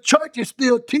last. The church is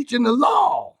still teaching the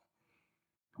law.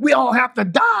 We all have to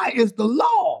die is the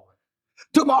law.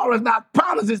 Tomorrow is not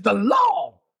promised, is the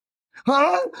law.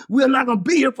 We're not going to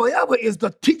be here forever is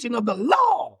the teaching of the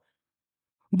law.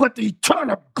 But the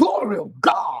eternal glory of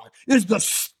God is the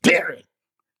spirit.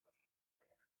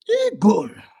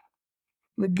 Glory.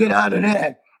 Let me get out of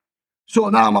that. So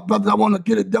now, my brothers, I want to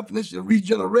get a definition of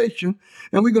regeneration,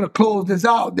 and we're going to close this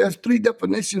out. There's 3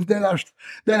 definitions that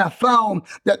I found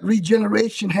that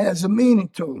regeneration has a meaning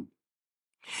to.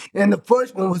 And the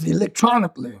first one was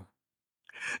electronically.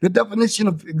 The definition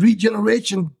of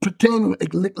regeneration pertaining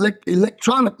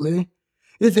electronically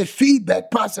is a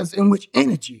feedback process in which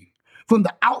energy from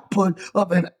the output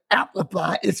of an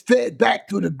amplifier is fed back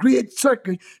to the grid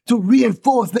circuit to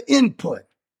reinforce the input.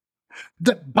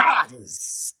 The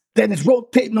bodies that is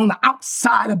rotating on the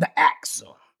outside of the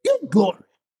axle. Good glory.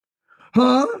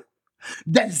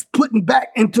 That is putting back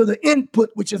into the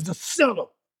input, which is the center.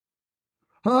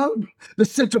 The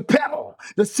centripetal.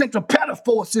 The centripetal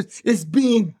forces is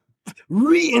being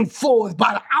reinforced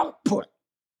by the output.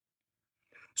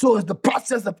 So it's the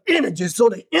process of energy. So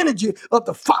the energy of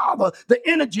the Father, the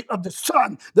energy of the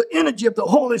Son, the energy of the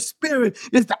Holy Spirit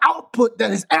is the output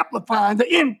that is amplifying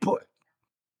the input.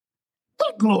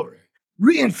 Good glory.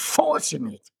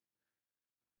 Reinforcing it.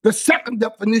 The second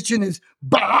definition is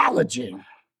biology.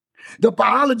 The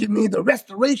biology means the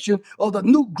restoration of the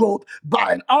new growth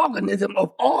by an organism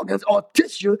of organs or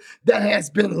tissue that has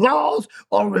been lost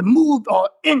or removed or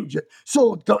injured.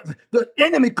 So the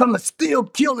enemy comes to steal,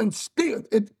 kill,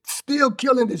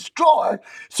 and destroy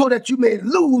so that you may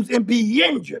lose and be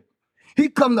injured. He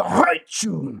come to hurt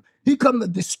you. He come to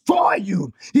destroy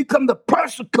you. He come to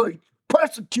persecute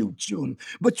persecute you,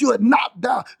 but you are not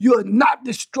down, you are not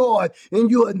destroyed, and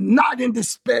you are not in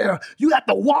despair. You have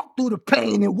to walk through the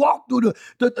pain and walk through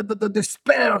the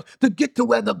despair to get to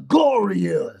where the glory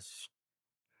is.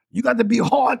 You got to be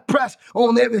hard pressed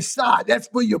on every side. That's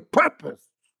for your purpose.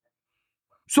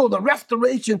 So the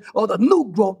restoration or the new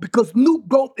growth, because new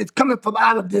growth is coming from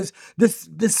out of this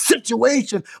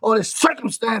situation or the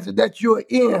circumstances that you're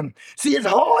in. See, it's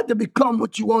hard to become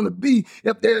what you want to be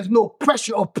if there's no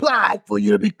pressure applied for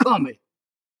you to become it.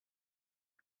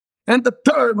 And the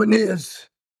third one is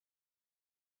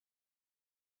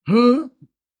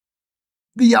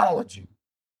theology.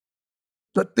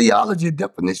 The theology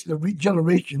definition of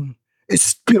regeneration is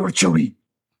spiritually.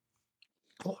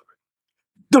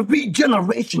 The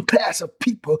regeneration class of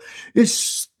people is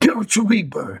spiritual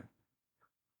rebirth.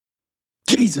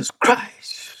 Jesus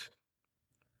Christ.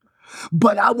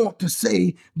 But I want to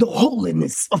say the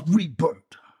holiness of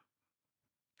rebirth,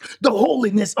 the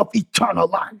holiness of eternal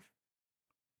life.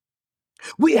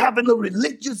 We having a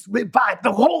religious revival.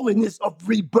 The holiness of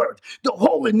rebirth, the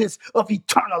holiness of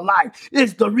eternal life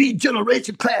is the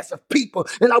regeneration class of people.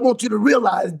 And I want you to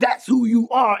realize that's who you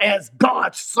are as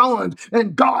God's son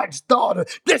and God's daughter.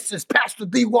 This is Pastor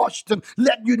D. Washington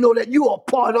letting you know that you are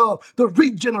part of the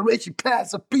regeneration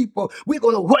class of people. We're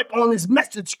going to work on this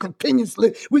message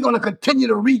continuously. We're going to continue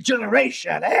the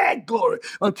regeneration and glory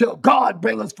until God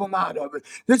brings us from out of it.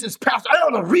 This is Pastor. I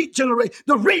want to regenerate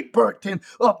the rebirthing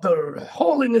of the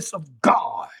holiness of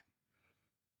God.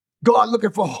 God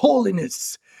looking for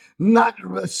holiness, not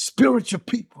spiritual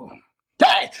people.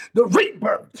 Hey, the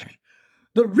rebirth,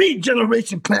 the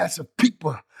regeneration class of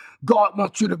people God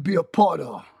wants you to be a part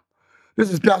of.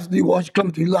 This is Pastor D. Washington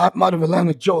coming to you live out of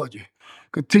Atlanta, Georgia.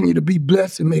 Continue to be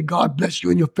blessed and may God bless you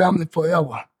and your family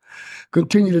forever.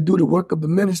 Continue to do the work of the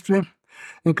ministry.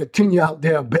 And continue out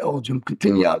there, Belgium,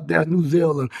 continue out there, New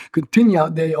Zealand, continue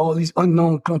out there, all these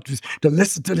unknown countries to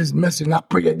listen to this message. And I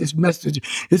pray that this message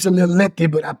is a little lengthy,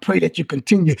 but I pray that you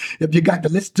continue. If you got to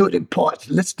listen to it in parts,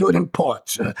 let's do it in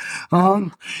parts. And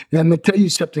I'm going to tell you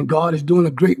something. God is doing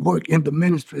a great work in the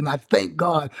ministry, and I thank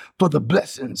God for the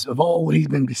blessings of all what he's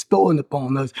been bestowing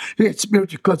upon us. Here at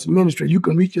Spiritual Cuts Ministry, you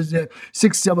can reach us at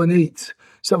 678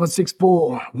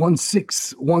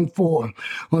 764-1614.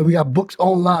 We got books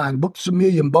online, Books A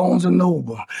Million, Bones and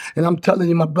Noble. And I'm telling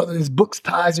you, my brother, this books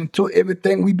ties into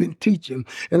everything we've been teaching.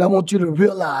 And I want you to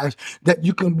realize that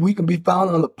we can be found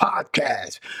on the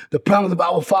podcast, the Promise of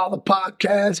Our Father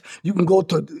podcast. You can go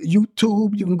to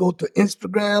YouTube, you can go to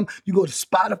Instagram, you go to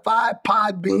Spotify,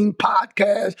 Podbean,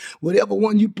 podcast, whatever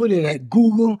one you put in at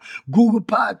Google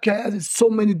Podcast. There's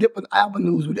so many different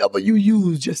avenues. Whatever you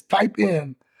use, just type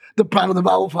in the Promise of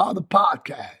Our Father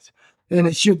podcast. And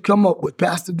it should come up with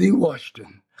Pastor D.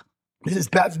 Washington. This is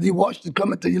Pastor D. Washington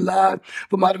coming to you live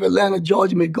from out of Atlanta,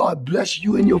 Georgia. May God bless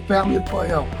you and your family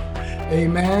forever.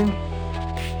 Amen.